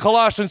again in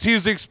Colossians, he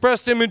is the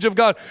expressed image of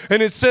God.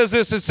 And it says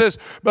this, it says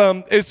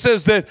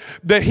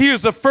that he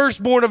is the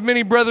firstborn of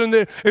many brethren.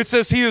 It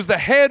says he is the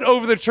head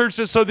over the church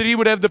so that he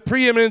would have the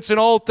preeminence in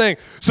all things.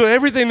 So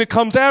everything that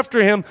comes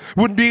after him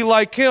would be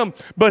like him.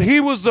 But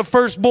he was the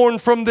firstborn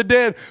from the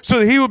dead, so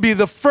that he would be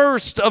the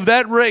first of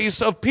that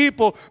race of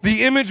people,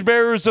 the image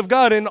bearers of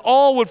God, and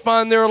all would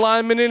find their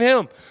alignment in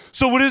him.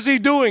 So what is he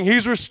doing?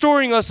 He's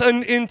restoring us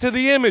into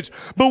the image.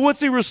 But what's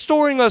he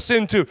restoring us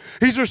into?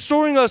 He's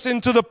restoring us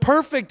into the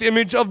perfect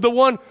image of the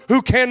one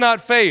who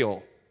cannot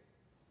fail.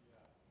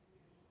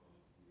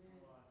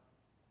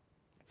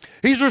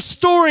 He's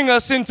restoring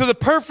us into the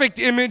perfect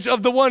image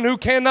of the one who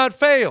cannot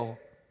fail.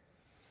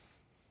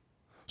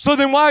 So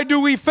then why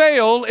do we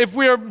fail if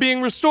we are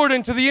being restored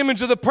into the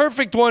image of the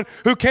perfect one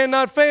who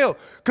cannot fail?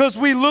 Because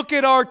we look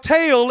at our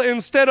tail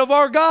instead of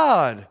our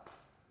God.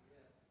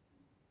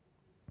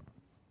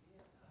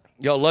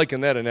 Y'all liking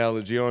that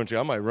analogy, aren't you?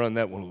 I might run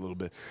that one a little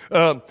bit.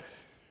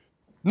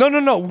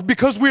 No,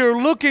 because we are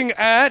looking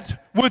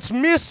at what's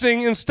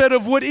missing instead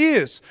of what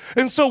is.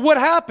 And so what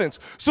happens?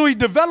 So he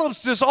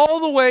develops this all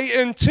the way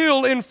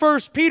until in 1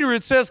 Peter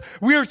it says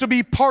we are to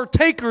be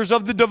partakers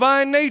of the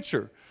divine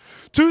nature.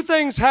 Two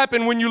things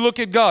happen when you look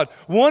at God.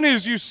 One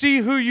is you see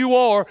who you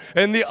are,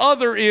 and the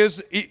other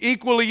is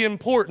equally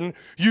important,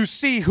 you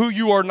see who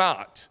you are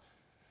not.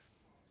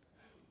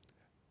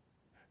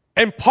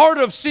 And part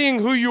of seeing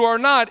who you are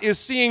not is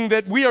seeing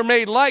that we are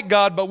made like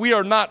God, but we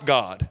are not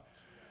God.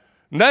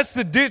 And that's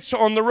the ditch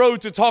on the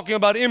road to talking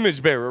about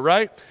image bearer,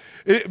 right?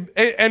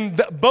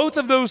 Both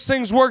of those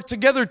things work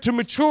together to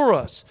mature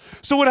us.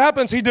 So what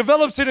happens? He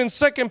develops it in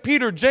 2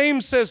 Peter.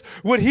 James says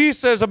what he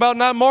says about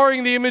not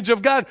marring the image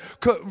of God,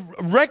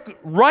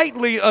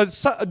 rightly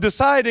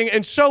deciding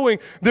and showing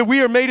that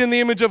we are made in the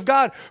image of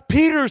God.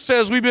 Peter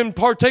says we've been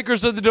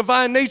partakers of the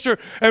divine nature.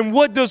 And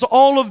what does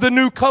all of the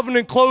new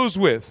covenant close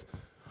with?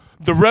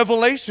 The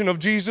revelation of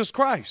Jesus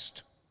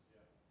Christ.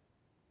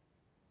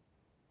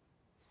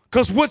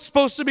 Because what's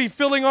supposed to be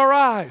filling our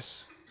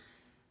eyes?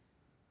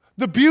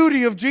 The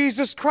beauty of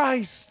Jesus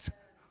Christ.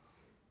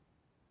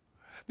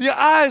 The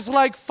eyes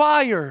like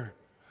fire.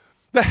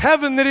 The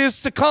heaven that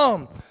is to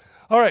come.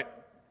 All right.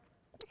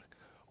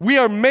 We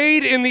are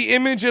made in the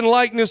image and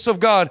likeness of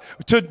God.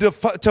 To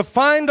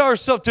define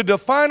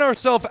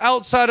ourselves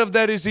outside of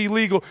that is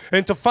illegal.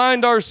 And to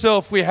find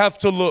ourselves, we have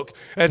to look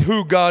at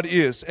who God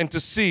is and to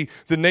see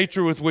the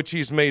nature with which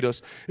He's made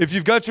us. If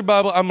you've got your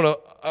Bible,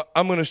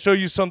 I'm gonna show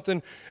you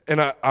something, and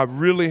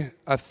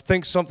I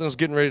think something's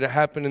getting ready to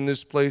happen in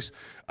this place.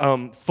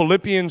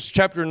 Philippians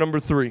chapter number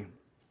 3.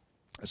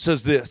 It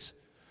says this.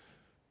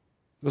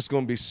 This is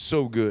going to be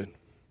so good.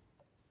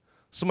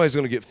 Somebody's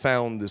going to get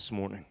found this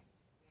morning.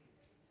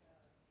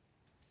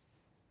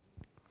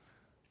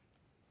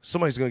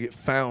 Somebody's going to get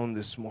found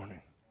this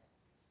morning.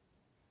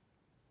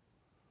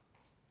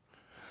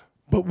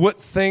 But what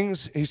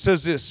things, he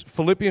says this,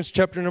 Philippians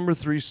chapter number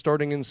 3,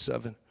 starting in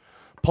 7.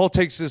 Paul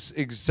takes this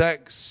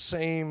exact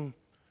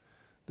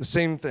the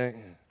same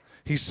thing.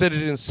 He said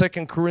it in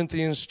 2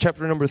 Corinthians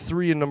chapter number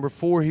 3 and number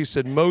 4. He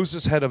said,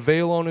 Moses had a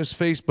veil on his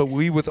face, but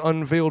we with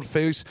unveiled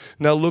face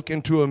now look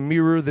into a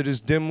mirror that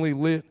is dimly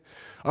lit.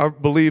 I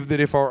believe that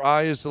if our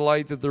eye is the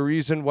light, that the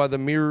reason why the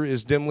mirror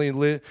is dimly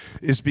lit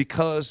is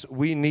because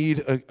we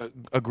need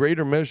a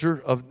greater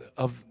measure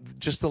of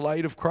just the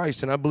light of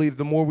Christ. And I believe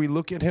the more we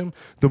look at Him,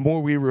 the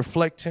more we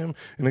reflect Him.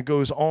 And it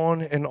goes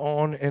on and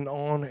on and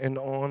on and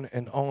on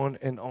and on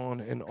and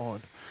on and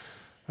on.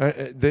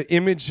 The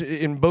image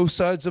in both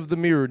sides of the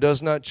mirror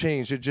does not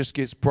change. It just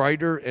gets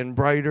brighter and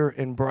brighter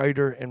and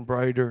brighter and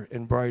brighter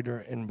and brighter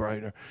and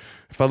brighter.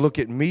 If I look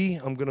at me,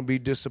 I'm going to be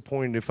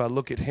disappointed. If I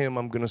look at Him,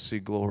 I'm going to see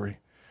glory.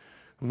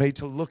 I'm made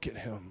to look at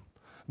Him.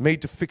 I'm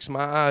made to fix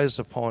my eyes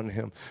upon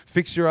Him.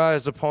 Fix your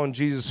eyes upon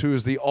Jesus, who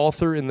is the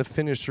author and the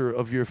finisher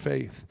of your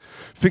faith.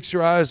 Fix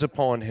your eyes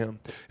upon Him.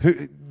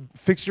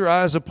 Fix your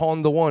eyes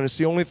upon the one. It's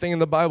the only thing in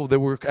the Bible that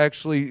we're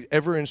actually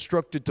ever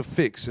instructed to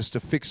fix, is to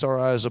fix our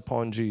eyes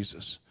upon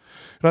Jesus.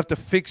 You don't have to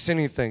fix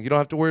anything. You don't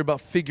have to worry about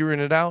figuring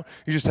it out.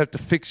 You just have to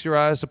fix your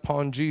eyes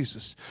upon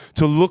Jesus,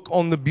 to look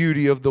on the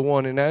beauty of the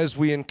one. And as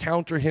we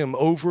encounter Him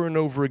over and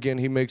over again,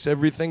 He makes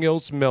everything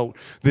else melt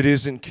that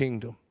isn't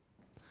kingdom.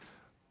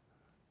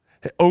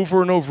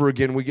 Over and over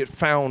again, we get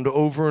found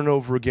over and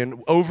over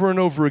again. Over and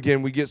over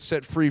again, we get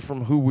set free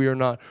from who we are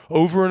not.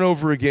 Over and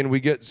over again, we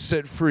get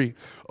set free.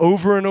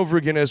 Over and over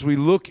again, as we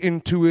look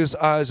into His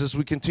eyes, as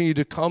we continue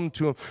to come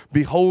to Him,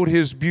 behold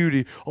His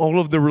beauty, all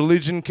of the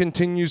religion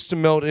continues to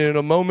melt. And in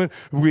a moment,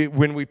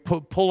 when we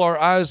pull our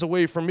eyes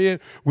away from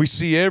it, we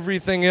see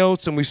everything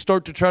else and we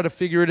start to try to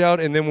figure it out.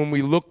 And then when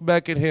we look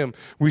back at Him,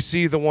 we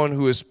see the one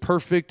who is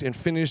perfect and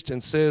finished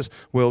and says,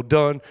 well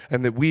done,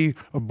 and that we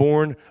are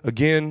born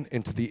again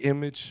into the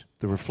image,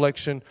 the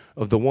reflection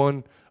of the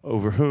one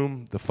over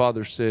whom the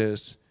Father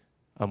says,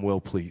 I'm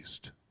well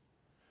pleased.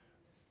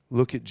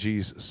 Look at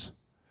Jesus.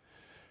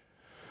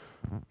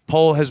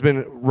 Paul has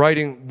been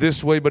writing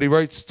this way, but he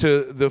writes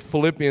to the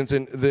Philippians,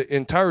 and the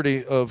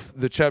entirety of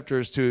the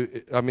chapter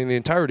the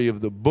entirety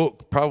of the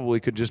book probably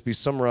could just be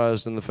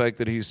summarized in the fact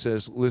that he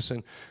says,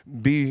 listen,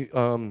 be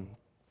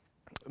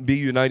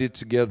united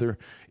together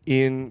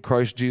in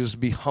Christ Jesus.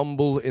 Be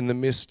humble in the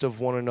midst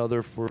of one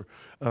another, for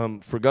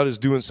God is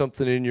doing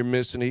something in your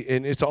midst, and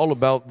it's all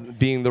about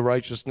being the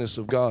righteousness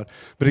of God.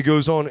 But he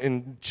goes on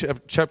in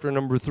chapter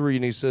number 3,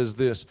 and he says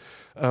this,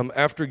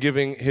 after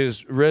giving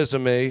his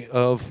resume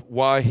of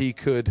why he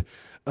could,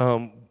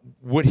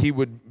 what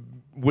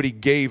he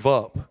gave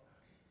up.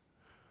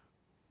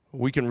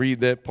 We can read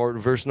that part,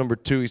 verse number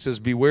 2. He says,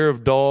 beware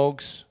of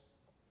dogs,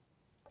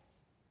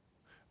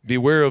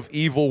 beware of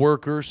evil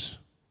workers,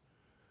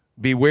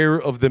 beware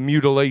of the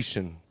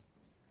mutilation.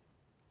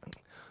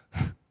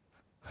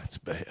 That's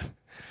bad.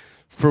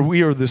 For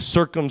we are the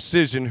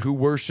circumcision who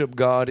worship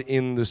God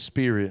in the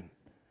Spirit.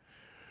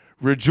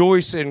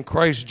 Rejoice in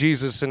Christ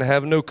Jesus and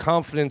have no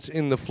confidence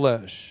in the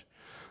flesh,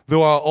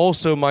 though I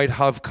also might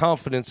have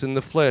confidence in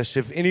the flesh.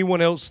 If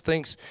anyone else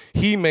thinks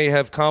he may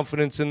have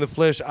confidence in the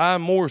flesh, I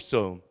more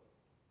so.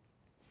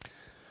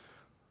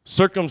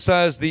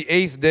 circumcised the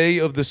 8th day,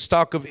 of the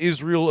stock of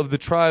Israel, of the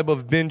tribe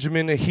of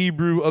Benjamin, a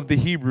Hebrew of the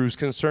Hebrews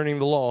concerning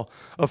the law,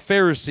 a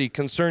Pharisee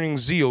concerning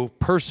zeal,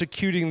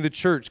 persecuting the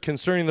church,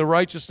 concerning the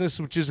righteousness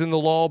which is in the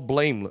law,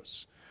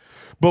 blameless.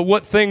 But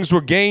what things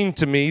were gained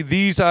to me,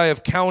 these I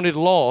have counted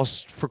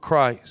lost for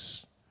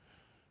Christ.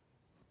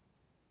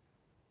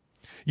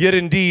 Yet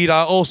indeed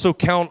I also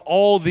count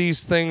all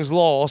these things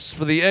lost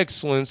for the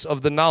excellence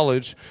of the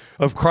knowledge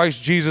of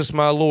Christ Jesus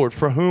my Lord,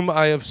 for whom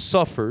I have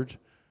suffered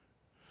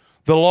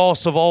the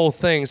loss of all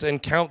things,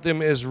 and count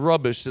them as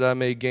rubbish, that I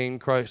may gain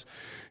Christ.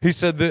 He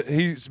said that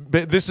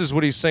this is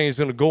what he's saying. He's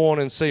going to go on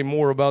and say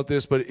more about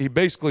this, but he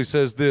basically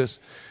says this.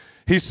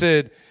 He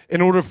said,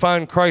 in order to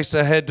find Christ,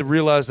 I had to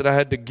realize that I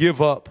had to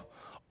give up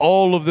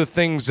all of the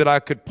things that I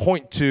could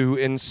point to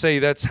and say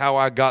that's how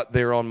I got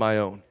there on my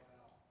own.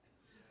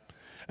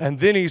 And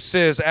then he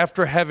says,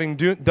 after having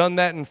done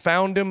that and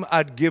found him,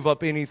 I'd give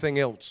up anything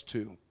else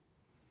too.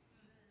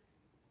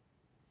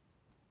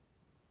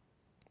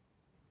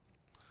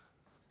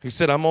 He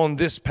said, I'm on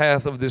this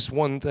path of this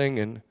one thing,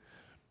 and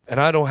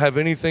I don't have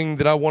anything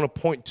that I want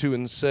to point to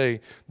and say,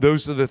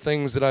 those are the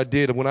things that I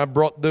did. And when I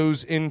brought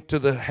those into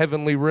the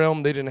heavenly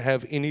realm, they didn't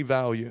have any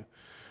value.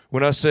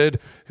 When I said,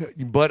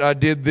 but I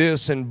did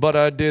this and but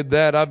I did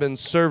that, I've been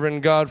serving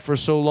God for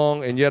so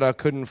long, and yet I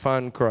couldn't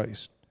find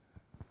Christ.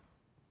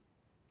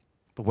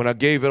 But when I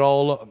gave it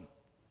all up,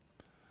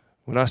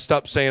 when I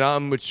stopped saying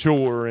I'm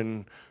mature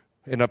and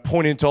I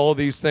pointed to all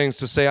these things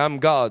to say I'm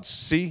God's,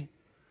 see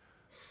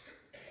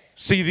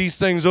these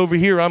things over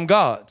here, I'm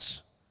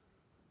God's.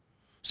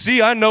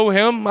 See, I know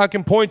him. I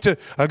can point to,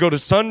 I go to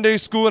Sunday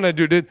school and I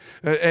do it,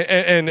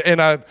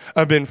 and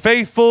I've been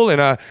faithful,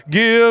 and I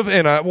give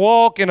and I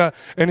walk, and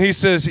he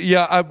says,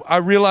 yeah, I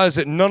realize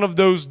that none of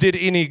those did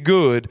any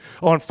good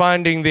on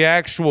finding the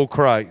actual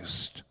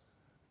Christ.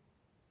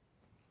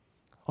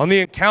 On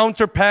the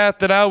encounter path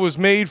that I was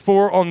made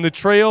for, on the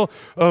trail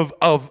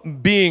of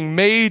being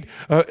made,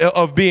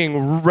 of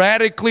being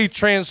radically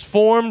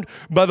transformed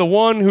by the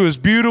one who is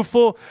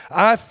beautiful,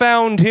 I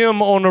found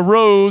him on a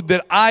road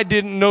that I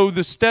didn't know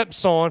the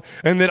steps on,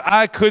 and that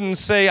I couldn't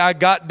say I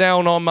got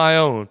down on my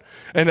own.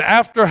 And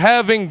after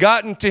having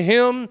gotten to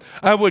him,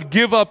 I would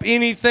give up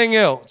anything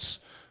else.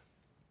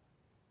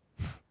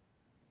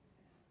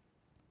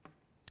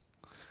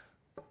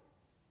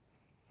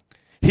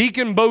 He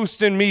can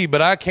boast in me,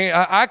 but I can't.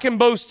 I can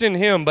boast in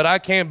him, but I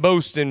can't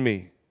boast in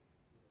me.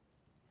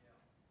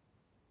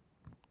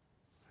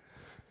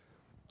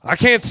 I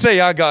can't say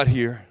I got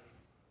here.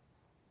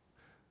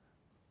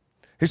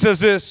 He says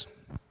this,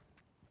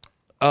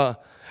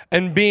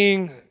 and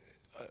being,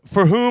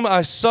 for whom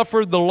I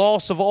suffered the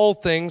loss of all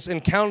things,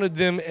 and counted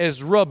them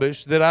as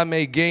rubbish, that I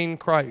may gain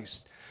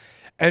Christ,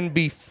 and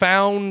be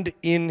found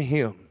in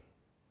him.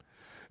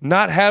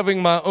 Not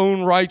having my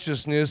own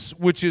righteousness,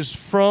 which is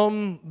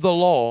from the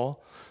law,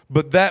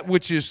 but that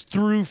which is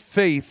through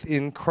faith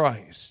in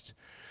Christ.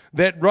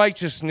 That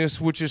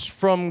righteousness which is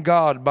from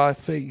God by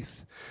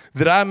faith,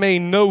 that I may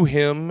know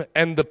him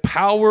and the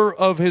power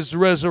of his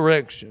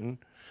resurrection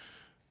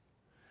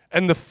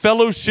and the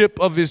fellowship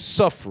of his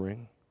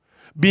suffering,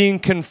 being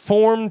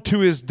conformed to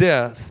his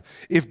death,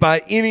 if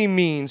by any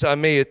means I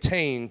may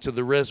attain to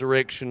the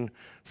resurrection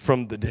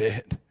from the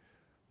dead.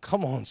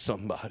 Come on,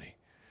 somebody.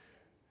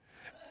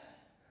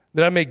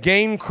 That I may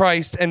gain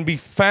Christ and be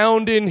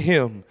found in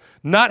him,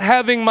 not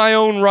having my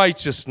own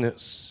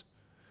righteousness,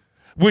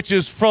 which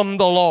is from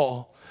the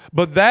law,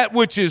 but that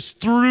which is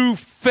through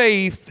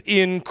faith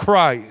in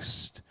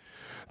Christ,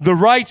 the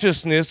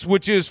righteousness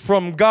which is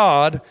from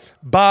God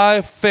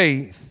by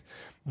faith,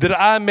 that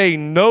I may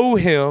know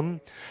him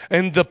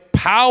and the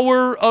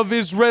power of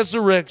his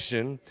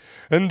resurrection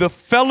and the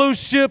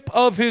fellowship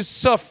of his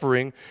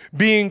suffering,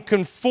 being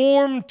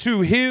conformed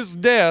to his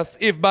death,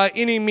 if by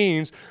any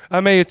means I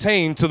may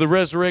attain to the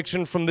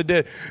resurrection from the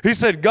dead. He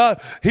said,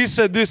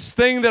 this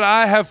thing that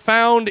I have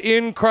found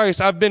in Christ,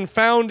 I've been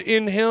found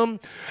in him,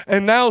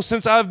 and now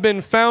since I've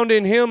been found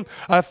in him,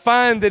 I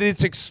find that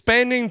it's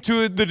expanding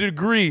to the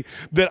degree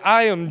that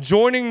I am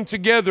joining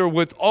together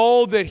with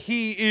all that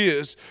he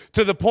is,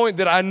 to the point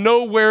that I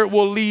know where it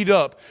will lead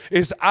up,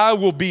 is I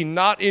will be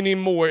not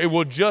anymore. It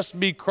will just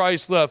be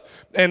Christ left.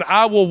 And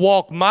I will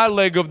walk my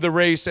leg of the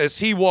race as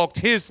he walked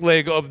his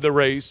leg of the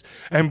race.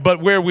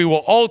 But where we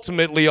will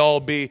ultimately all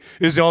be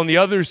is on the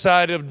other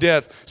side of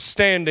death,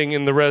 standing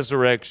in the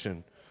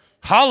resurrection.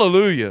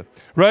 Hallelujah.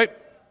 Right?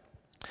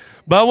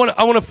 But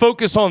I want to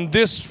focus on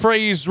this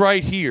phrase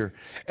right here.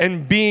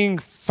 And being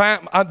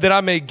found, that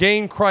I may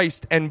gain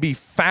Christ and be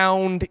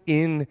found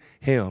in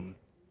him.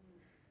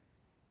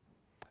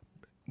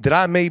 That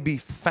I may be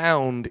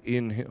found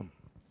in him.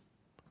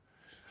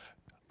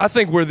 I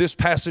think where this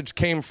passage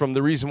came from,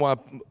 the reason why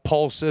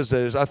Paul says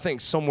that is I think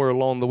somewhere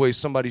along the way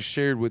somebody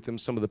shared with him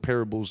some of the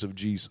parables of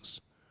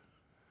Jesus.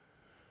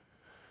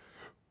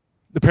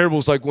 The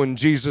parables like when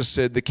Jesus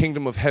said the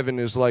kingdom of heaven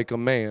is like a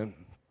man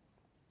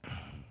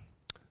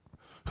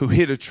who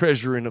hid a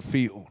treasure in a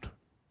field.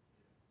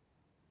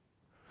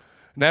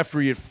 And after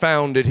he had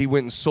found it, he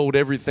went and sold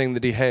everything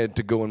that he had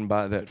to go and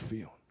buy that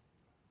field.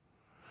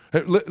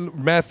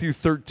 Matthew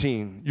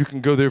 13. You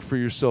can go there for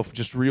yourself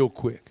just real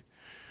quick.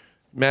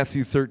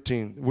 Matthew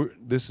 13.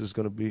 This is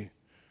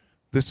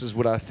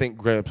what I think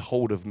grabbed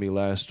hold of me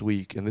last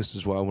week, and this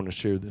is why I want to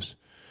share this.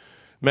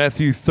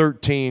 Matthew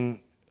 13,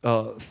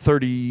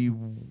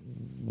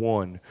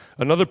 31.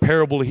 Another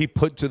parable he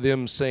put to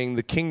them, saying,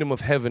 the kingdom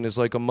of heaven is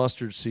like a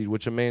mustard seed,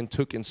 which a man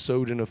took and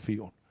sowed in a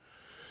field.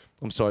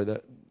 I'm sorry,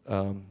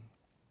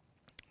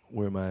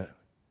 where am I at?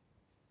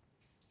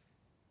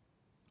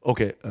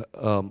 Okay,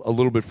 a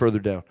little bit further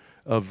down.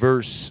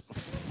 Verse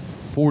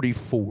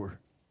 44,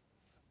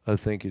 I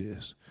think it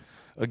is.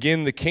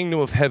 Again, the kingdom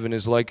of heaven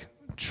is like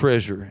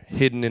treasure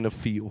hidden in a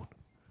field,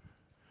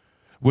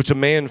 which a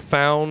man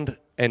found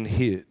and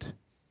hid.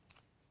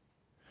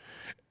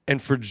 And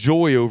for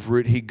joy over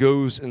it, he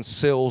goes and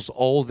sells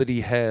all that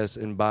he has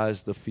and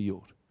buys the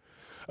field.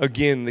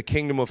 Again, the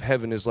kingdom of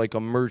heaven is like a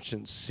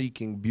merchant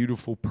seeking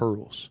beautiful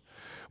pearls.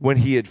 When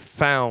he had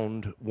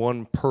found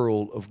one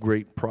pearl of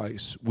great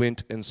price,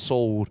 went and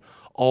sold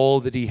all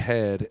that he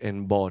had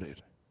and bought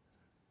it.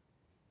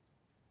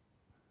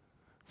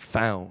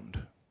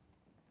 Found.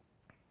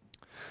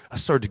 I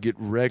started to get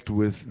wrecked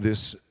with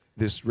this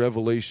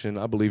revelation.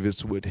 I believe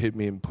it's what hit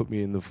me and put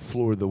me in the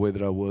floor the way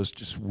that I was,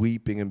 just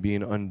weeping and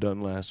being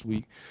undone last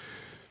week.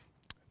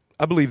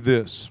 I believe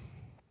this.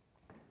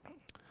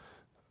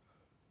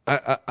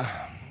 I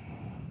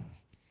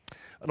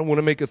don't want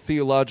to make a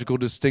theological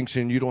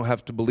distinction. You don't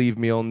have to believe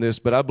me on this,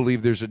 but I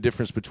believe there's a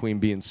difference between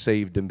being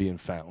saved and being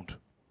found.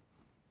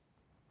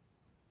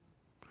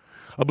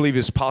 I believe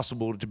it's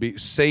possible to be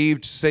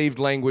saved. Saved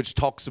language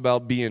talks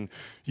about being,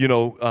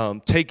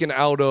 taken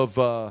out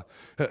of,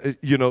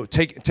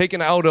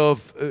 taken out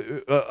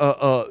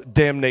of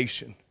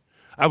damnation.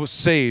 I was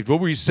saved. What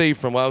were you saved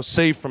from? I was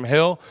saved from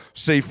hell,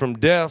 saved from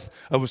death.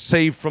 I was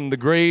saved from the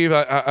grave.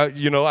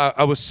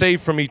 I was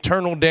saved from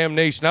eternal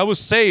damnation. I was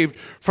saved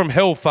from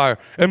hellfire.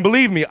 And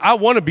believe me, I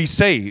want to be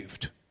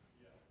saved.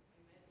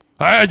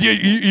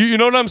 You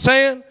know what I'm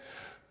saying?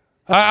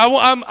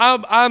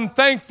 I'm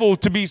thankful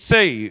to be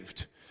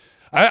saved.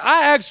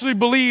 I actually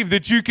believe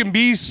that you can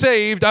be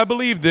saved. I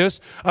believe this.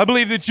 I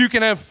believe that you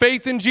can have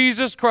faith in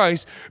Jesus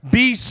Christ,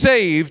 be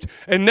saved,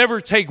 and never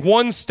take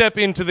one step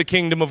into the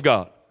kingdom of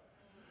God.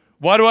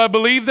 Why do I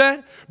believe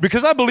that?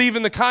 Because I believe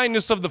in the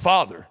kindness of the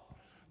Father.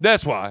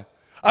 That's why.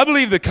 I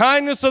believe the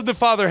kindness of the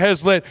Father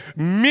has led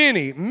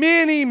many,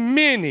 many,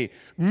 many,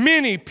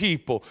 many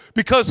people,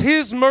 because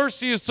His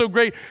mercy is so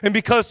great, and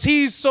because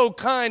He's so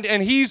kind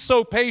and He's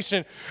so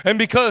patient, and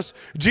because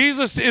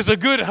Jesus is a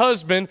good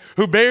husband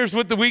who bears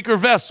with the weaker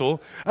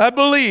vessel. I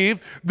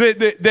believe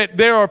that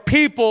there are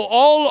people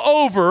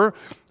all over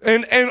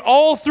and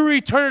all through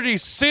eternity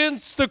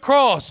since the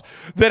cross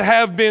that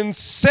have been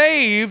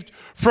saved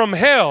from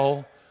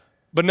hell,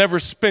 but never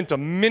spent a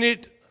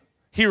minute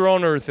here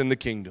on earth in the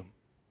kingdom.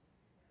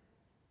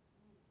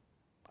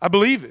 I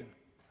believe it.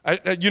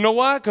 You know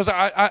why? Because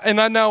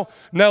now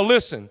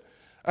listen.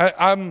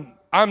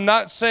 I'm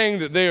not saying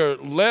that they are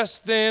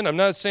less than. I'm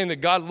not saying that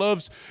God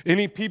loves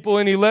any people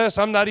any less.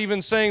 I'm not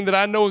even saying that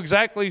I know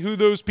exactly who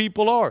those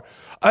people are.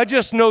 I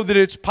just know that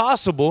it's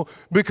possible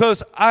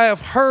because I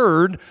have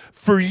heard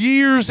for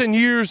years and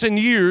years and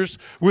years,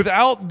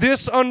 without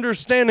this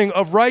understanding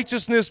of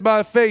righteousness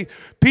by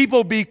faith,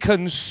 people be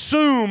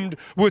consumed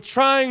with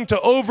trying to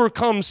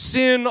overcome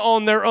sin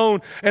on their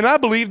own. And I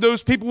believe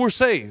those people were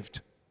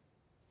saved.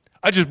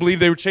 I just believe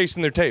they were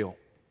chasing their tail.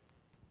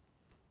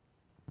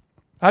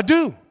 I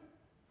do.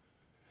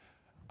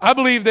 I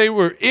believe they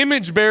were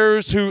image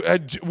bearers who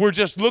were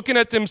just looking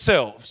at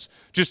themselves,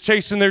 just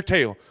chasing their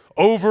tail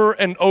over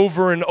and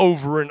over and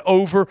over and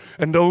over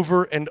and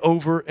over and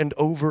over and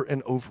over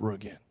and over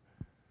again.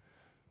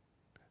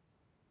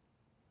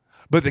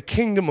 But the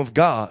kingdom of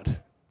God,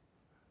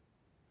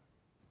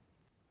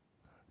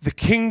 we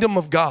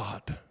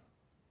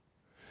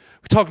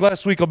talked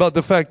last week about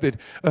the fact that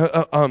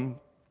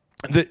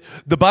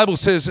the Bible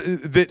says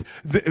that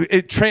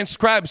it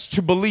transcribes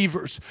to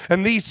believers,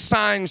 and these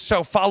signs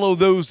shall follow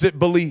those that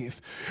believe.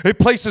 It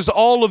places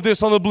all of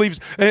this on the believers,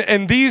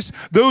 and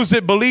those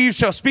that believe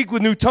shall speak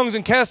with new tongues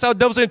and cast out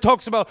devils. And it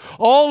talks about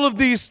all of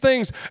these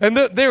things, and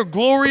they're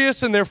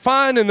glorious and they're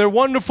fine and they're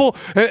wonderful,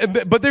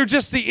 but they're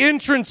just the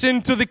entrance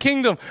into the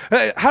kingdom.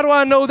 How do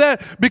I know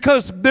that?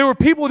 Because there were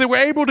people that were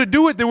able to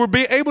do it. They were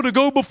able to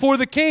go before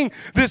the king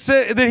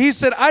that he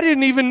said, I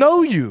didn't even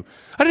know you.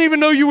 I didn't even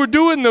know you were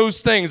doing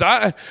those things.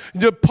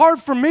 Apart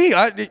from me,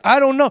 I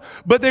don't know.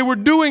 But they were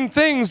doing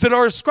things that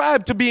are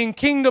ascribed to being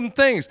kingdom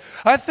things.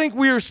 I think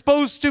we are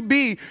supposed to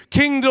be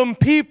kingdom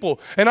people.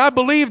 And I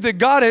believe that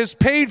God has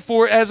paid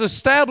for it, has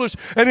established,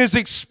 and is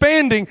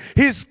expanding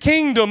His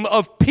kingdom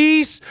of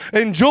peace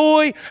and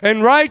joy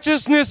and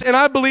righteousness. And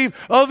I believe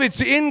of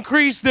its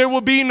increase there will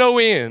be no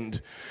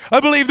end. I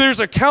believe there's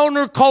a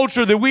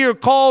counterculture that we are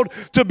called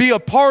to be a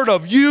part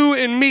of, you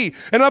and me.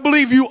 And I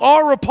believe you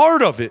are a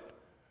part of it.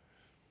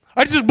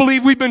 I just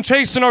believe we've been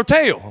chasing our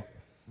tail.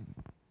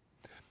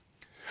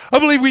 I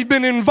believe we've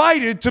been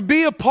invited to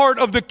be a part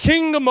of the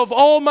kingdom of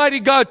Almighty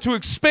God, to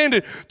expand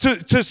it,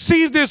 to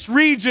see this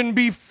region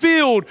be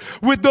filled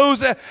with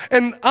those,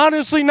 and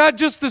honestly, not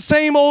just the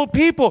same old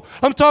people.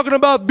 I'm talking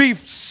about be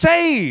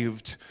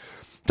saved.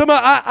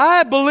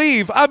 I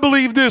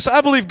believe this.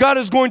 I believe God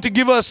is going to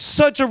give us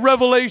such a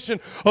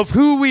revelation of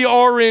who we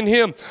are in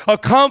Him, a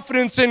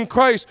confidence in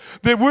Christ,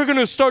 that we're going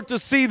to start to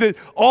see that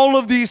all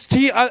of these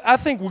I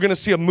think we're going to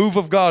see a move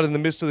of God in the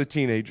midst of the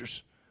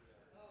teenagers.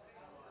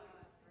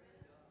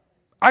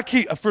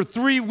 For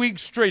 3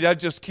 weeks straight, I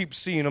just keep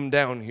seeing them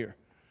down here.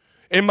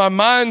 In my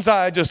mind's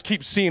eye, I just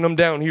keep seeing them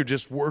down here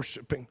just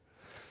worshiping,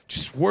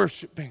 just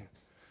worshiping,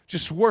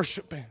 just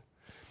worshiping.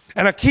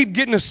 And I keep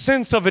getting a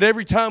sense of it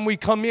every time we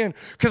come in,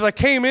 because I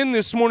came in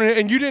this morning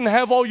and you didn't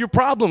have all your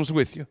problems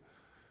with you.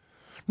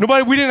 We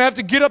didn't have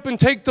to get up and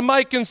take the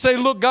mic and say,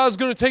 look, God's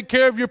going to take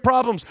care of your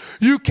problems.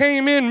 You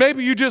came in,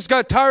 maybe you just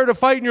got tired of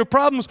fighting your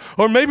problems,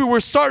 or maybe we're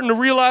starting to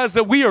realize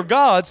that we are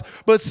God's,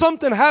 but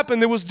something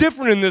happened that was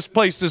different in this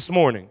place this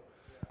morning.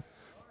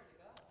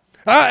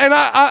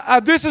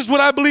 This is what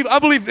I believe. I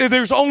believe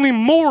there's only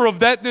more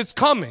of that that's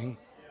coming.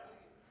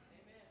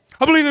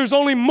 I believe there's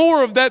only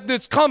more of that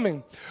that's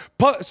coming.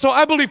 So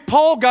I believe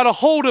Paul got a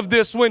hold of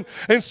this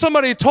and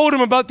somebody told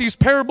him about these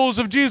parables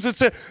of Jesus. It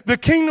said, the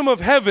kingdom of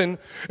heaven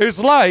is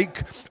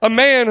like a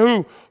man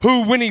who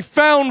when he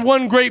found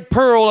one great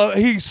pearl,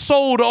 he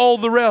sold all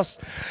the rest.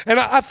 And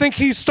I think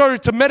he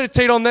started to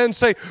meditate on that and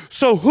say,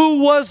 so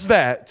who was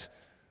that?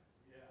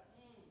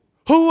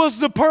 Who was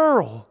the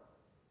pearl?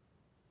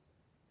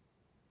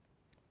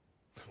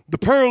 The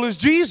pearl is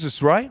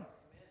Jesus, right?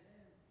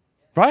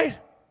 Right?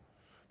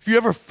 If you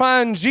ever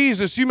find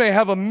Jesus, you may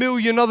have a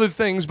million other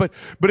things, but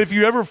if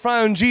you ever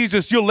find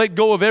Jesus, you'll let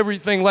go of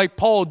everything like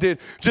Paul did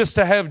just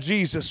to have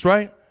Jesus,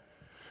 right?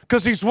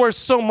 Because he's worth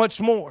so much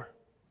more.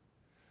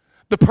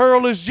 The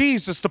pearl is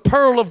Jesus, the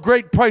pearl of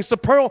great price, the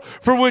pearl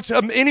for which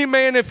any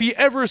man, if he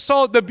ever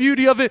saw the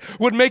beauty of it,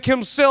 would make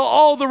him sell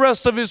all the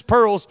rest of his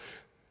pearls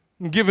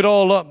and give it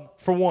all up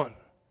for one.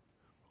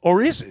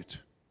 Or is it?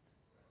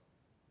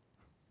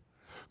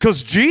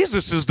 Because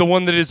Jesus is the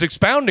one that is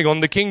expounding on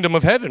the kingdom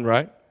of heaven,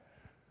 right?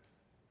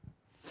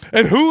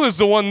 And who is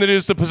the one that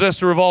is the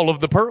possessor of all of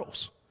the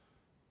pearls?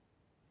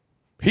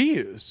 He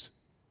is.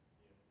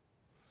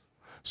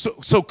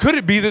 So could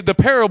it be that the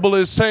parable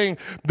is saying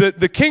that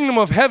the kingdom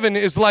of heaven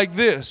is like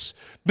this?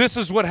 This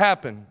is what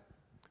happened.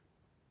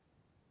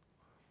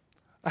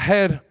 I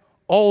had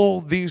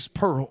all these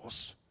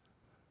pearls,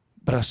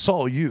 but I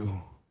saw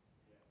you.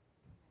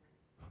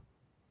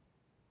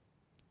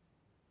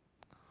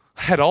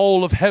 I had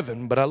all of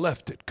heaven, but I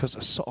left it because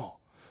I saw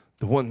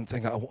the one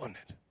thing I wanted.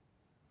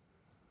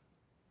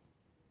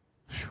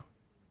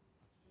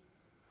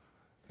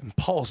 And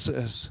Paul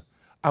says,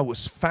 I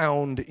was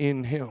found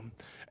in him.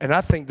 And I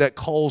think that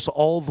calls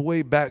all the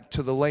way back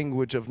to the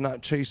language of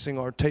not chasing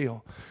our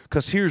tail.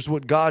 Because here's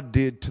what God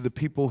did to the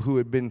people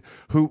who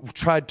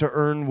tried to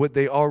earn what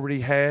they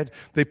already had.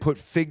 They put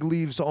fig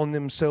leaves on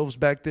themselves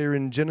back there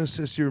in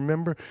Genesis, you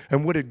remember?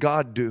 And what did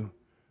God do?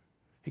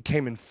 He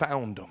came and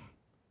found them.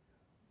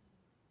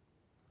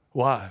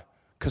 Why?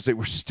 Because they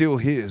were still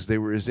his. They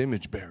were his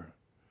image bearer.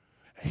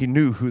 He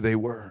knew who they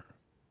were.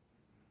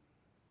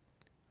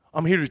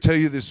 I'm here to tell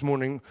you this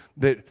morning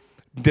that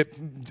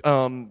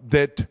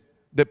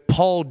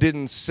Paul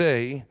didn't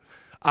say,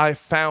 I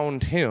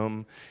found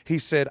him. He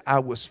said,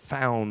 I was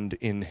found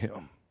in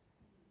him.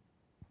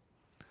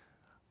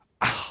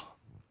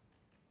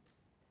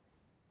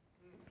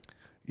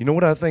 You know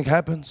what I think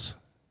happens?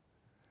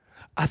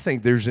 I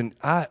think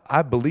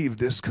I believe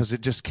this because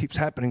it just keeps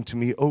happening to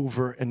me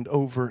over and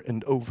over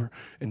and over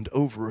and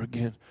over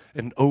again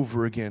and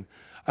over again.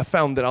 I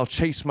found that I'll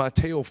chase my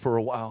tail for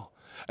a while.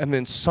 And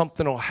then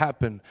something will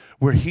happen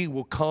where he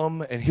will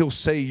come and he'll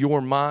say,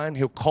 you're mine.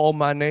 He'll call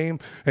my name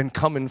and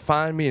come and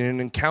find me. And an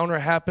encounter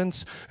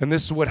happens. And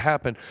this is what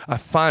happened. I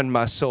find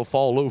myself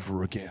all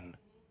over again.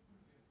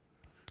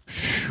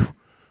 Whew.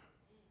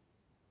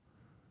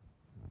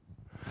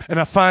 And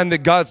I find that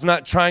God's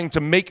not trying to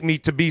make me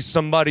to be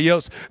somebody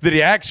else, that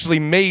he actually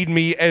made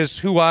me as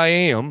who I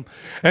am,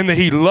 and that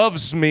he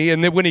loves me,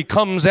 and that when he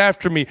comes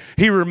after me,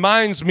 he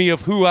reminds me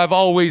of who I've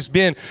always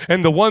been.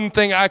 And the one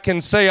thing I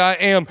can say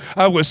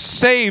I was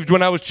saved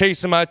when I was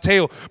chasing my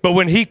tail. But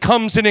when he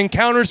comes and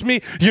encounters me,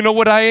 you know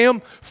what I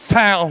am?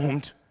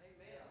 Found.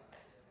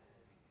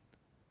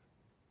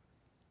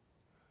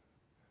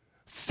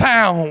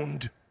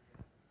 Found.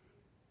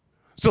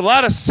 There's a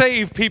lot of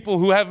saved people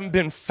who haven't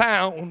been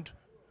found.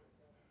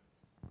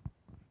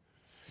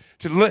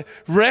 To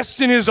rest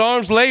in his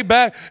arms, lay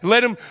back,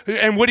 let him.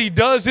 And what he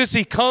does is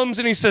he comes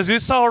and he says,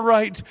 it's all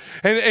right.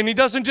 And he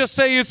doesn't just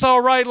say it's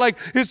all right like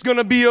it's going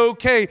to be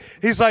okay.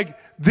 He's like,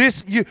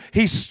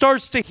 he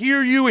starts to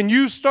hear you and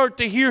you start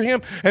to hear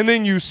him, and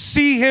then you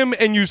see him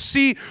and you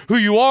see who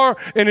you are,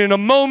 and in a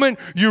moment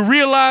you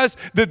realize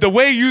that the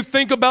way you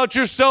think about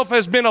yourself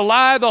has been a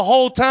lie the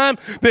whole time,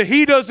 that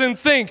he doesn't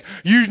think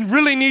you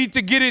really need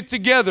to get it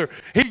together.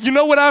 You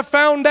know what I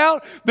found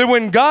out? That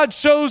when God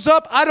shows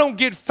up, I don't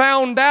get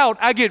found out,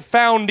 I get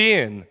found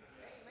in.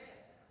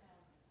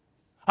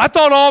 I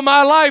thought all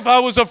my life I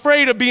was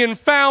afraid of being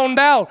found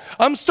out.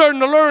 I'm starting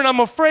to learn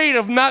I'm afraid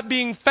of not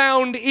being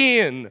found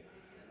in.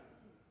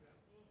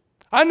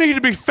 I need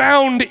to be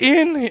found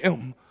in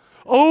Him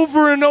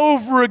over and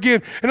over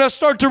again. And I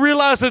start to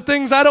realize the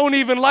things I don't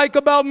even like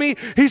about me,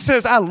 He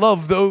says, I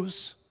love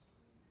those.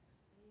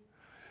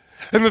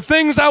 And the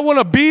things I want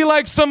to be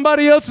like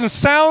somebody else and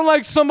sound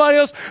like somebody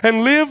else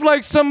and live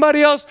like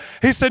somebody else,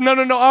 He said, no,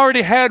 I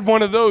already had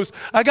one of those.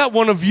 I got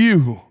one of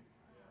you.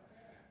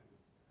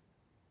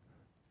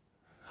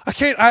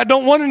 I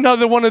don't want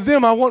another one of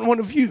them. I want one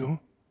of you.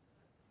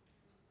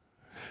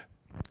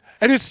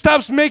 And it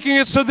stops making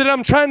it so that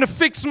I'm trying to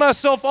fix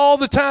myself all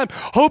the time,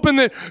 hoping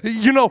that,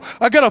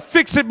 I got to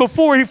fix it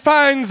before He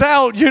finds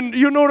out.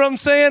 You know what I'm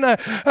saying?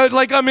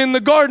 Like I'm in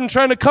the garden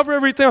trying to cover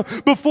everything up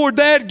before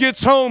Dad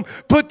gets home,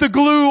 put the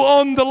glue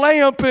on the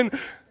lamp.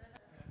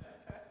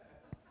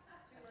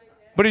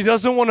 But He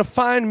doesn't want to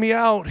find me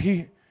out.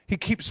 He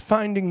keeps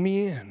finding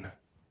me in.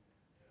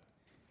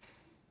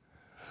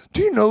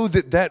 Do you know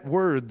that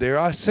word there,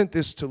 I sent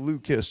this to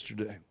Luke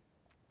yesterday.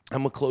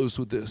 I'm going to close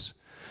with this.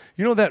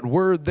 You know that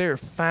word there,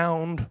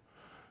 found,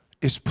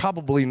 is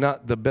probably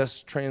not the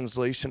best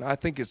translation. I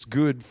think it's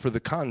good for the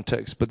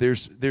context, but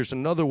there's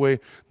another way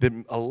that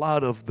a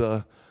lot of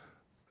the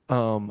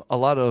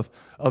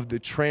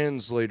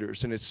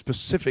translators, and it's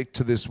specific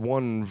to this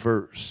one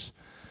verse,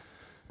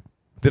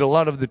 that a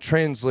lot of the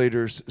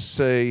translators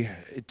say,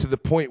 to the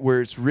point where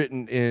it's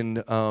written in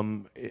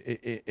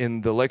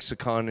the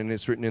lexicon and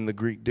it's written in the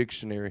Greek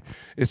dictionary.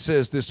 It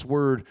says this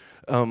word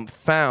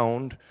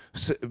found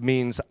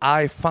means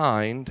I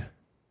find,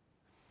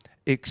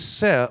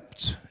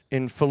 except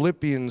in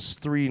Philippians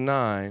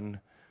 3:9,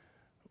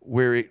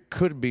 where it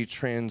could be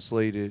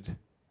translated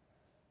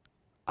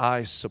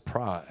I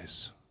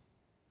surprise.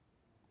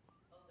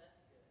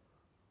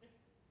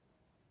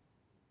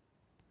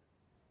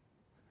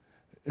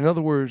 In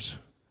other words,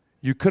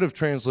 you could have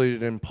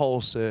translated, and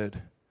Paul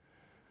said,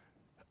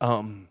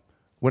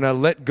 when I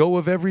let go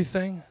of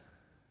everything,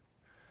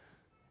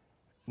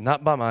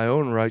 not by my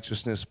own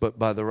righteousness, but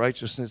by the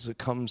righteousness that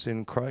comes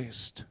in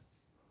Christ,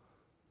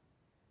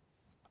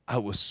 I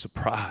was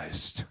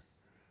surprised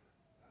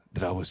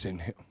that I was in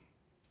Him.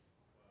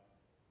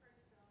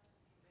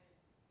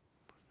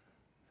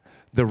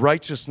 The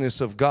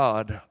righteousness of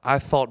God, I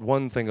thought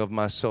one thing of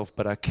myself,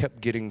 but I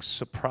kept getting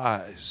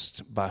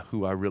surprised by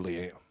who I really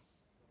am.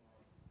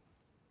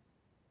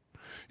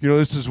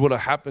 This is what will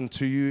happen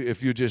to you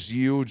if you just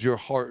yield your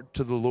heart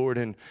to the Lord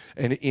and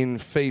in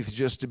faith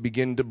just to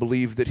begin to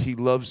believe that He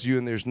loves you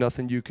and there's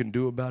nothing you can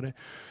do about it.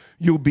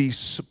 You'll be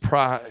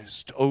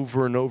surprised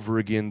over and over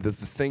again that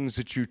the things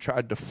that you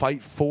tried to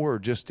fight for are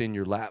just in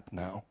your lap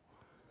now.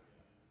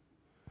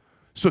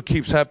 So it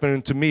keeps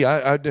happening to me.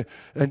 I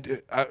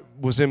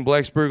was in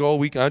Blacksburg all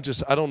week. I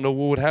don't know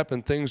what would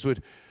happen.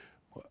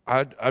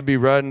 I'd be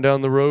riding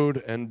down the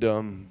road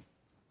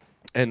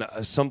and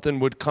something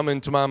would come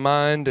into my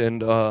mind,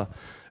 and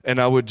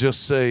I would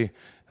just say,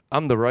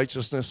 I'm the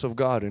righteousness of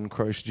God in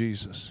Christ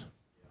Jesus.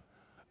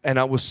 And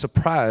I was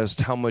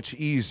surprised how much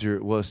easier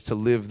it was to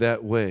live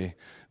that way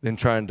than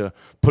trying to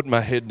put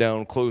my head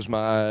down, close my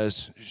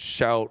eyes,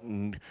 shout,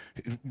 and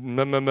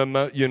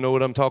you know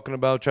what I'm talking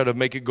about? Try to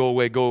make it go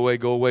away, go away,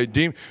 go away.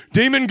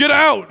 Demon, get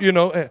out,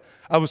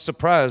 I was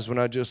surprised when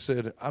I just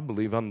said, I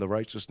believe I'm the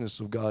righteousness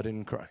of God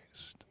in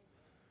Christ.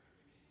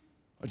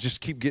 I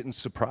just keep getting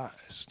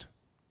surprised.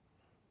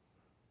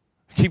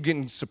 I keep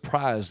getting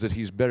surprised that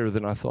He's better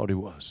than I thought He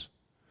was.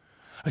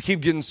 I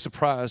keep getting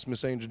surprised.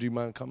 Miss Angel, do you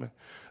mind coming?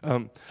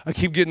 I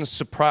keep getting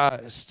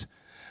surprised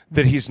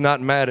that He's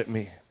not mad at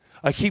me.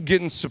 I keep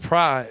getting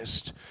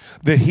surprised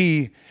that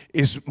He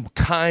is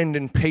kind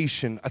and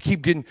patient. I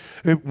keep getting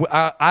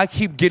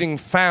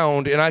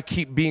found, and I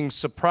keep being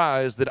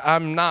surprised that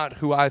I'm not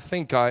who I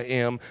think I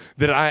am,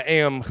 that I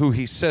am who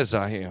He says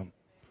I am.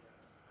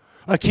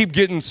 I keep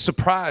getting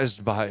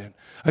surprised by it.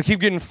 I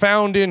keep getting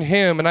found in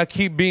Him, and I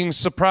keep being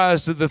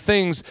surprised at the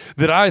things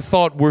that I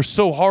thought were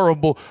so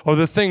horrible, or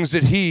the things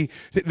that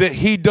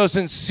He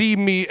doesn't see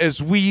me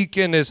as weak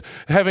and as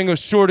having a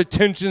short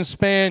attention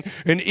span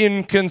and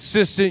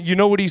inconsistent. You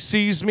know what He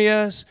sees me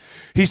as?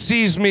 He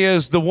sees me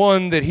as the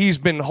one that He's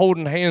been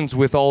holding hands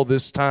with all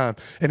this time,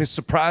 and it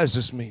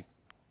surprises me.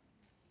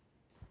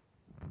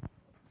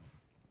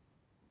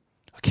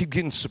 I keep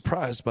getting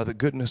surprised by the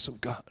goodness of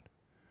God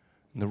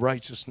and the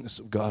righteousness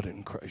of God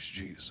in Christ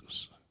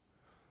Jesus.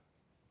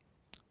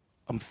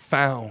 I'm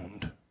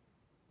found.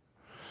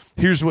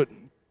 Here's what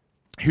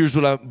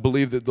I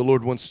believe that the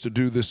Lord wants to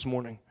do this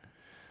morning.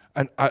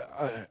 And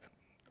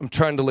I'm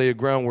trying to lay a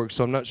groundwork,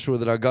 so I'm not sure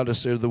that I got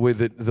us there the way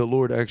that the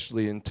Lord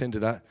actually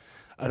intended. I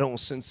don't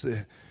sense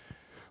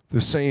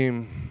the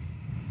same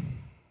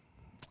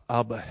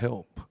Abba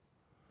help.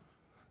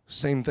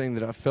 Same thing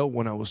that I felt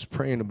when I was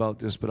praying about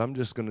this, but I'm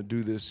just going to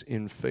do this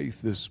in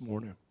faith this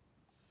morning.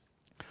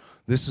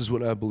 This is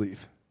what I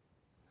believe.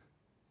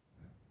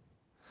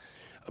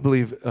 I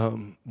believe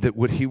that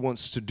what He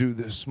wants to do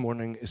this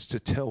morning is to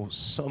tell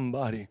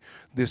somebody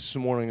this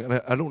morning, and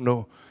I don't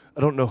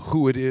know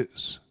who it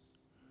is,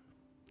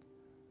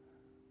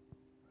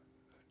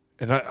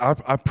 And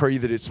I pray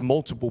that it's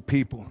multiple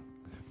people.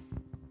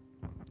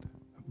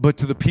 But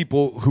to the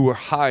people who are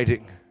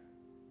hiding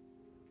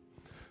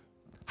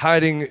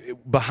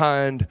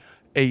behind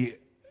a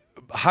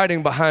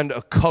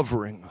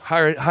covering,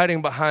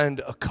 hiding behind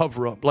a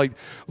cover-up,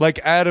 like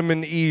Adam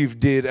and Eve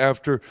did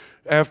after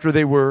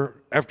they were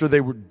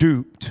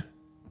duped.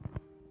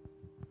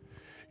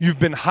 You've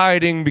been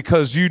hiding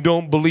because you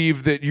don't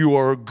believe that you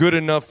are good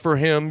enough for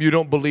him. You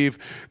don't believe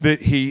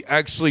that he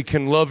actually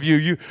can love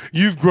you.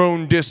 You've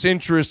grown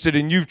disinterested,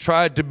 and you've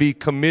tried to be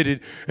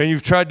committed, and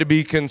you've tried to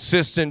be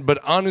consistent, but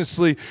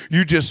honestly,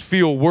 you just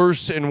feel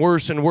worse and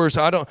worse and worse.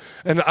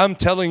 And I'm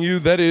telling you,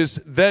 that is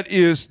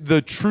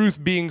the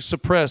truth being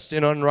suppressed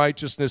in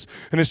unrighteousness,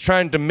 and it's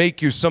trying to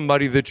make you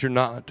somebody that you're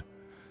not.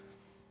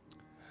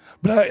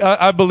 But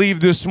I believe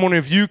this morning,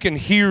 if you can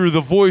hear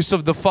the voice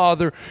of the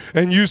Father,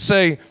 and you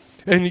say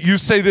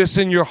this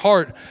in your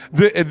heart,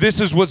 this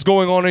is what's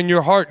going on in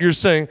your heart. You're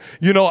saying,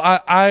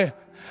 I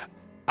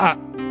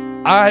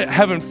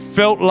haven't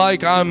felt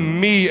like I'm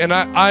me, and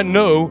I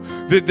know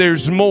that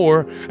there's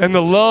more. And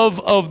the love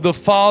of the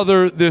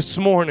Father this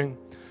morning,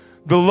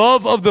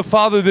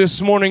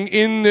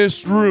 in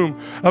this room,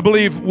 I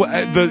believe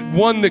the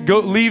one that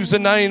leaves the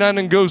 99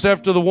 and goes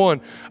after the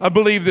one, I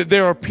believe that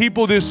there are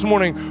people this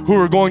morning who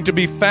are going to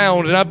be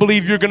found, and I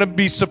believe you're going to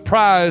be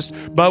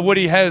surprised by what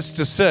he has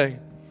to say.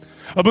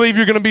 I believe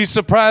you're going to be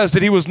surprised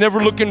that he was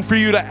never looking for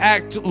you to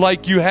act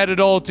like you had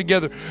it all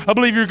together. I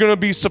believe you're going to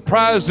be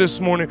surprised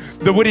this morning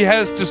that what he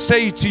has to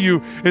say to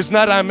you is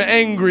not I'm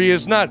angry,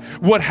 is not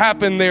what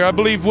happened there. I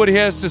believe what he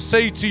has to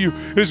say to you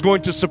is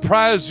going to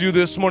surprise you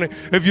this morning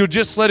if you'll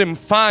just let him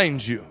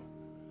find you.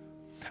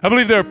 I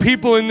believe there are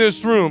people in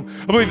this room.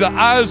 I believe the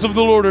eyes of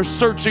the Lord are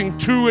searching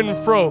to and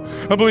fro.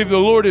 I believe the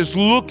Lord is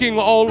looking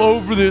all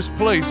over this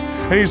place,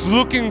 and he's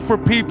looking for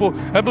people.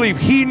 I believe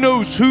he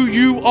knows who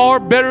you are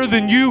better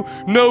than you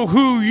know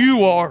who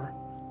you are.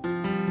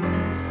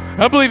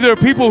 I believe there are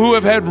people who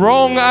have had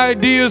wrong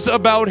ideas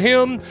about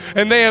him,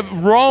 and they have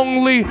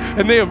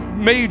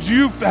made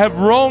you have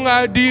wrong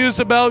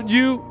ideas about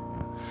you.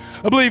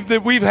 I believe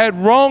that we've had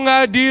wrong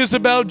ideas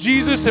about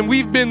Jesus, and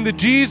we've been the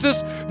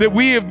Jesus that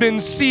we have been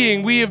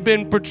seeing, we have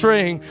been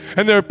portraying.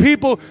 And there are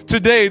people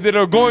today that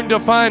are going to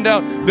find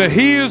out that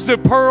he is the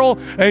pearl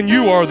and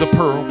you are the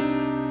pearl.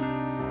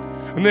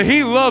 And that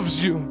he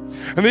loves you.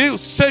 And that he'll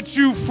set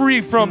you free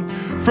from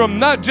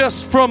not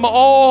just from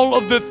all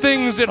of the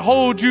things that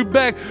hold you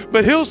back,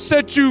 but he'll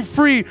set you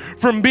free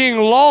from being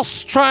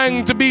lost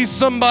trying to be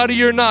somebody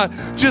you're not,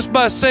 just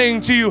by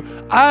saying to you,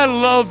 I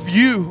love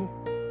you.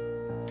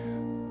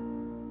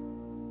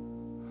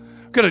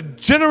 Got a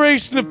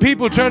generation of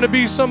people trying to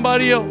be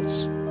somebody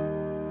else.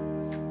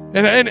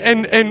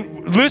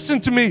 And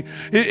listen to me,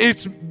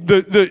 it's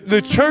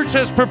the church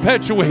has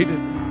perpetuated.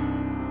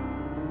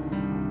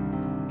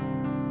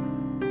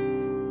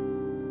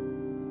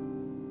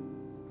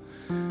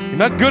 You're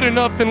not good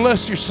enough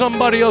unless you're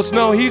somebody else.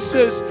 No, he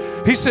says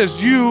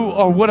you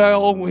are what I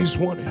always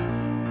wanted.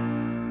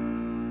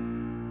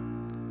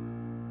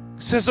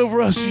 He says over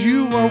us,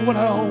 you are what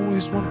I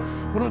always wanted.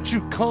 Why don't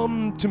you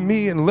come to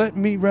me and let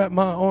me wrap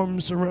my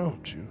arms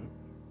around you?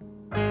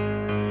 Why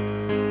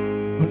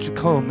don't you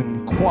come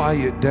and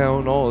quiet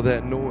down all of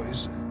that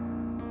noise?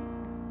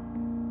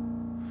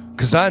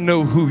 Because I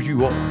know who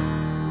you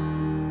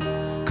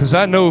are. Because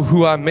I know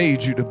who I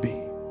made you to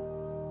be.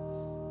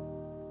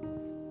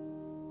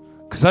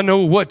 Because I know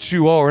what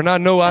you are, and I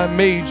know I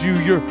made you.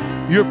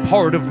 You're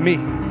part of me.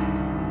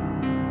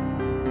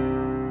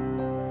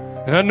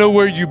 And I know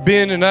where you've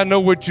been, and I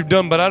know what you've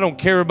done, but I don't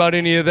care about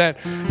any of that.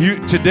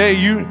 Today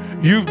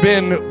you've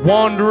been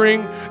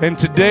wandering, and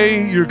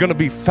today you're going to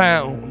be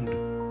found.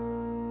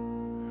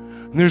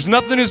 And there's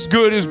nothing as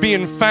good as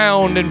being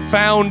found and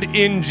found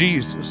in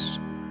Jesus.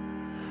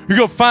 You're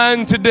going to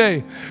find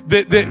today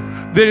that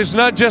it's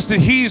not just that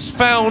he's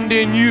found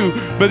in you,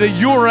 but that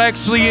you're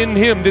actually in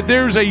him. That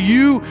there's a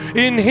you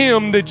in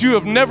him that you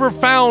have never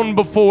found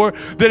before,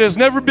 that has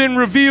never been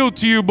revealed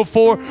to you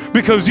before,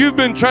 because you've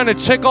been trying to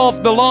check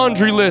off the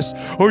laundry list,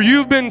 or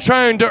you've been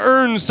trying to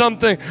earn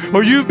something,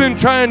 or you've been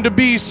trying to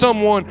be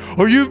someone,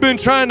 or you've been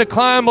trying to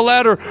climb a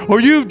ladder, or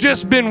you've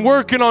just been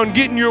working on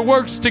getting your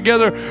works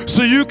together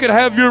so you could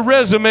have your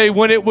resume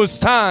when it was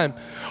time.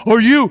 Or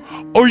you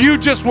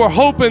just were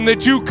hoping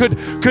that you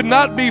could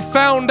not be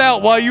found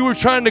out while you were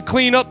trying to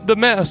clean up the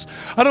mess.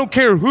 I don't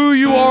care who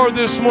you are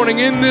this morning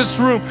in this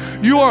room.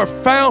 You are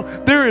found.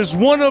 There is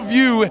one of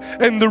you,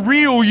 and the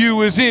real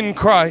you is in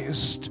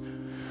Christ.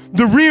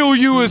 The real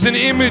you is an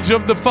image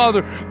of the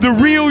Father. The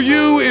real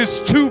you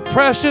is too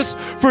precious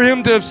for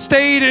him to have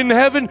stayed in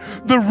heaven.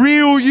 The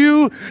real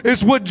you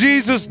is what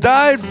Jesus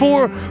died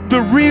for. The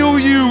real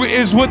you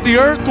is what the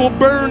earth will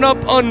burn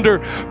up under,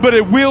 but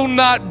it will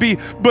not be,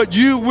 but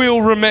you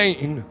will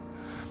remain.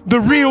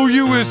 The real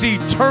you is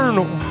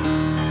eternal.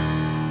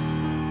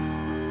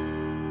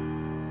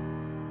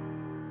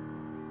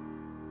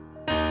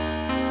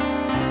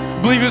 I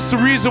believe it's the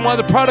reason why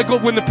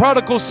when the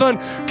prodigal son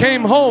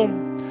came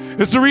home,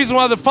 It's the reason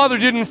why the Father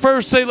didn't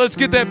first say, let's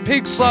get that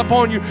pig slap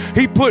on you.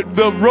 He put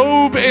the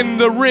robe and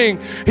the ring.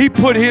 He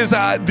put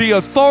the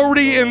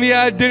authority and the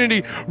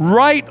identity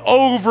right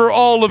over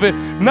all of it.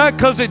 Not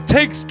because it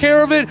takes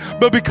care of it,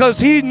 but because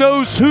He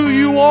knows who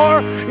you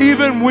are,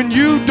 even when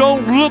you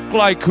don't look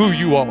like who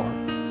you are.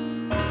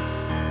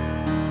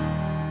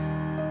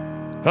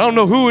 I don't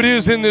know who it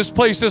is in this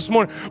place this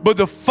morning, but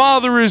the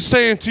Father is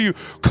saying to you,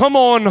 come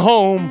on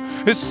home.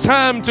 It's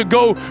time to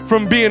go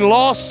from being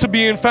lost to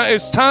being found.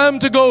 It's time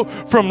to go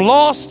from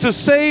lost to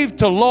saved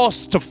to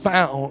lost to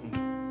found.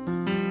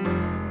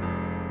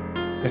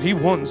 And He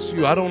wants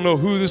you. I don't know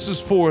who this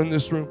is for in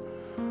this room,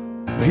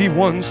 but He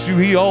wants you.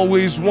 He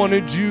always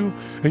wanted you.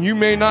 And you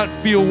may not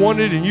feel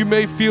wanted and you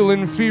may feel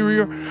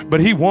inferior, but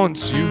He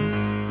wants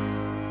you.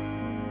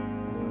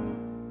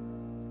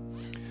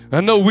 I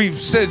know we've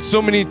said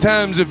so many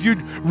times, if you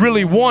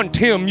really want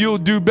Him, you'll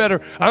do better.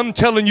 I'm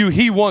telling you,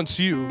 He wants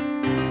you.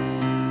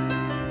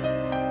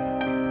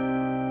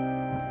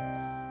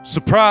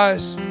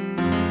 Surprise. He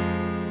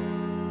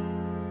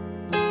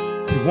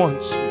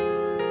wants you.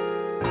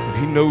 And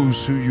He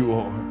knows who you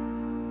are.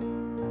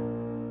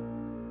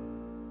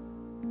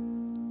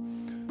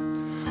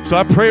 So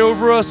I pray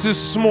over us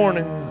this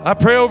morning. I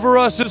pray over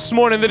us this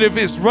morning that if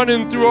it's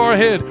running through our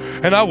head,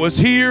 and I was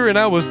here and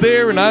I was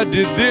there and I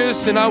did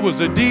this and I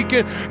was a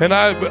deacon and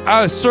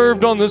I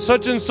served on the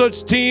such and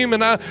such team,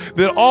 and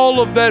that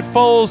all of that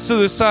falls to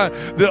the side,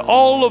 that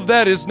all of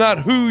that is not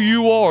who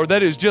you are.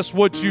 That is just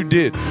what you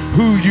did.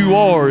 Who you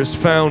are is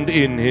found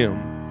in Him.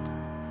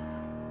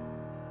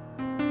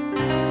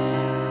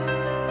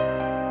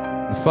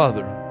 The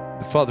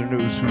Father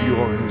knows who you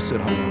are, and He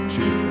said, I want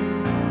you today.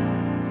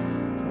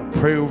 I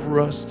pray over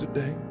us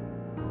today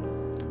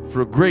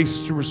for a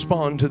grace to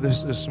respond to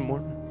this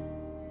morning.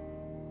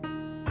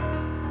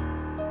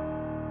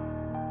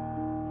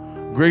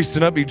 Grace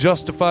to not be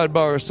justified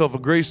by ourselves, a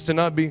grace to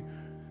not be,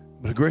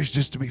 but a grace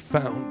just to be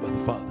found by the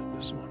Father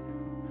this morning.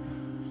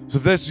 So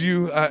if that's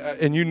you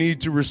and you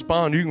need to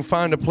respond, you can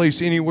find a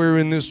place anywhere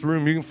in this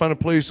room. You can find a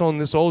place on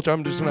this altar.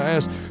 I'm just going to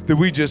ask that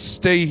we just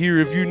stay here.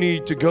 If you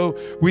need to go,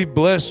 we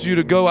bless you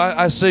to go.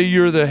 I say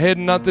you're the head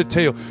and not the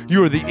tail.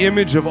 You are the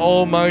image of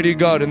Almighty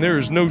God, and there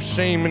is no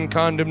shame and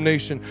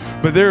condemnation.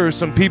 But there are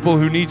some people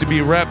who need to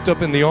be wrapped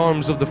up in the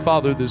arms of the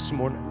Father this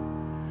morning.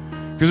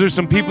 Because there's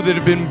some people that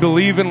have been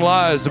believing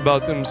lies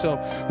about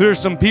themselves. There are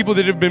some people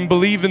that have been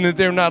believing that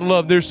they're not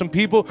loved. There's some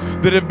people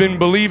that have been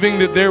believing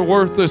that they're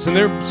worthless. And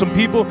there are some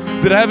people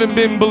that haven't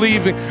been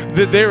believing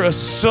that they're a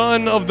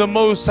son of the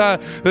Most High,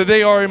 that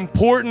they are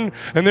important.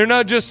 And they're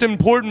not just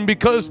important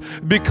because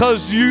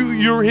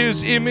you're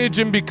His image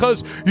and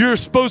because you're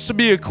supposed to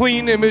be a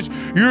clean image.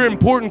 You're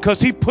important because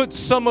He put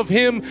some of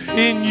Him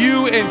in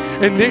you,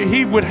 and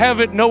He would have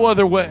it no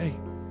other way.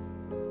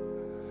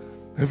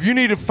 If you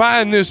need to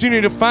find this, you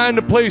need to find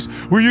a place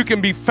where you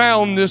can be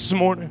found this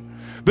morning.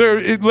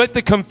 Let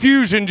the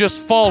confusion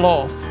just fall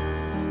off.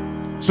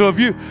 So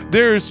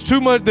there's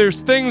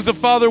things the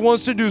Father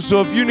wants to do. So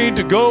if you need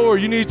to go or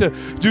you need to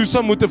do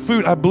something with the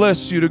food, I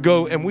bless you to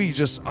go. And we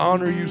just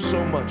honor you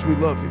so much. We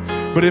love you.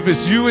 But if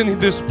it's you in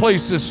this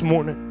place this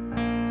morning,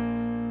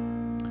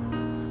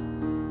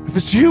 if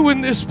it's you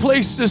in this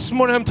place this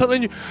morning, I'm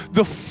telling you,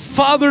 the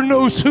Father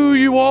knows who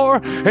you are,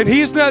 and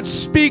He's not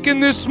speaking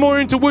this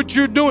morning to what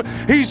you're doing.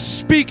 He's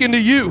speaking to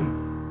you.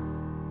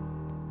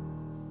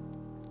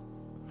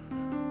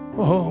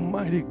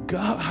 Almighty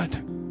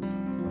God,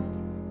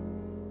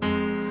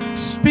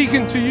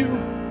 speaking to you.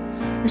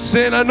 He's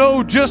saying, I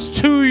know just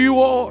who you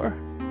are.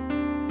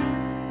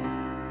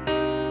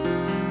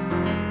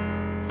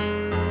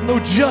 I know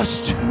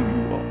just who you are.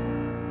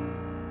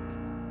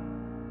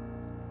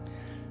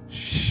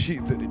 I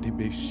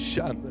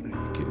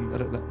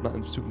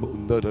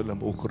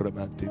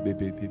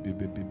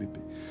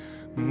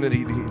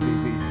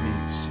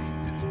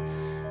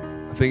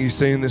think He's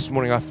saying this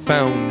morning, I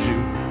found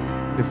you.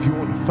 If you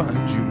want to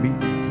find you, meet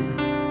me here.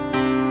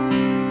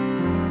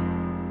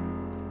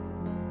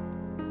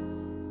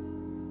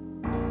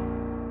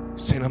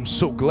 Saying, I'm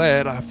so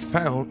glad I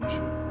found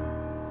you.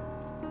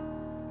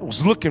 I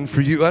was looking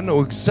for you. I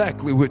know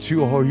exactly what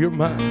you are. You're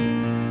mine.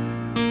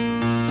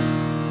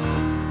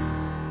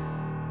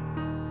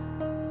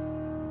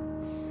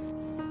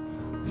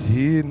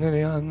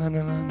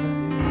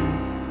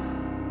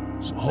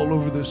 So all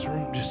over this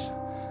room, just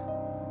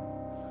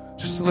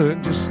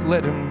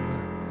let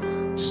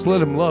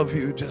him love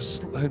you.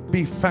 Just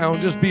be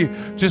found. Just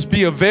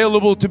be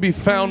available to be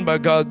found by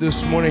God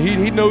this morning.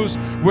 He knows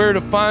where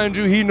to find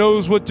you. He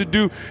knows what to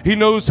do. He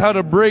knows how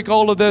to break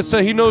all of that.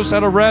 He knows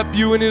how to wrap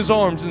you in His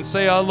arms and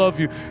say, I love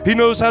you. He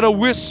knows how to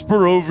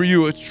whisper over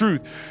you a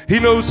truth. He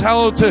knows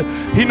how to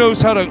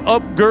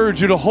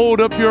upgird you, to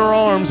hold up your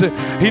arms.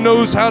 He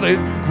knows how to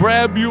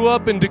grab you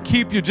up and to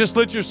keep you. Just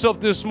let yourself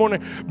this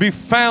morning be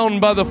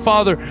found by the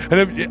Father.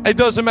 And it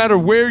doesn't matter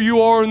where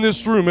you are in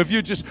this room, if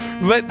you just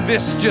let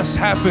this just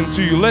happen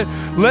to you.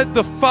 Let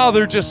the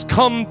Father just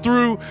come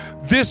through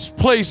this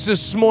place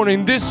this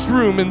morning, this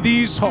room, and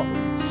these hearts.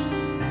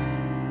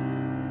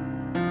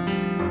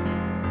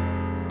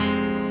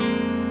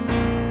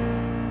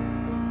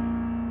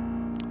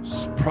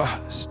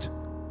 surprised.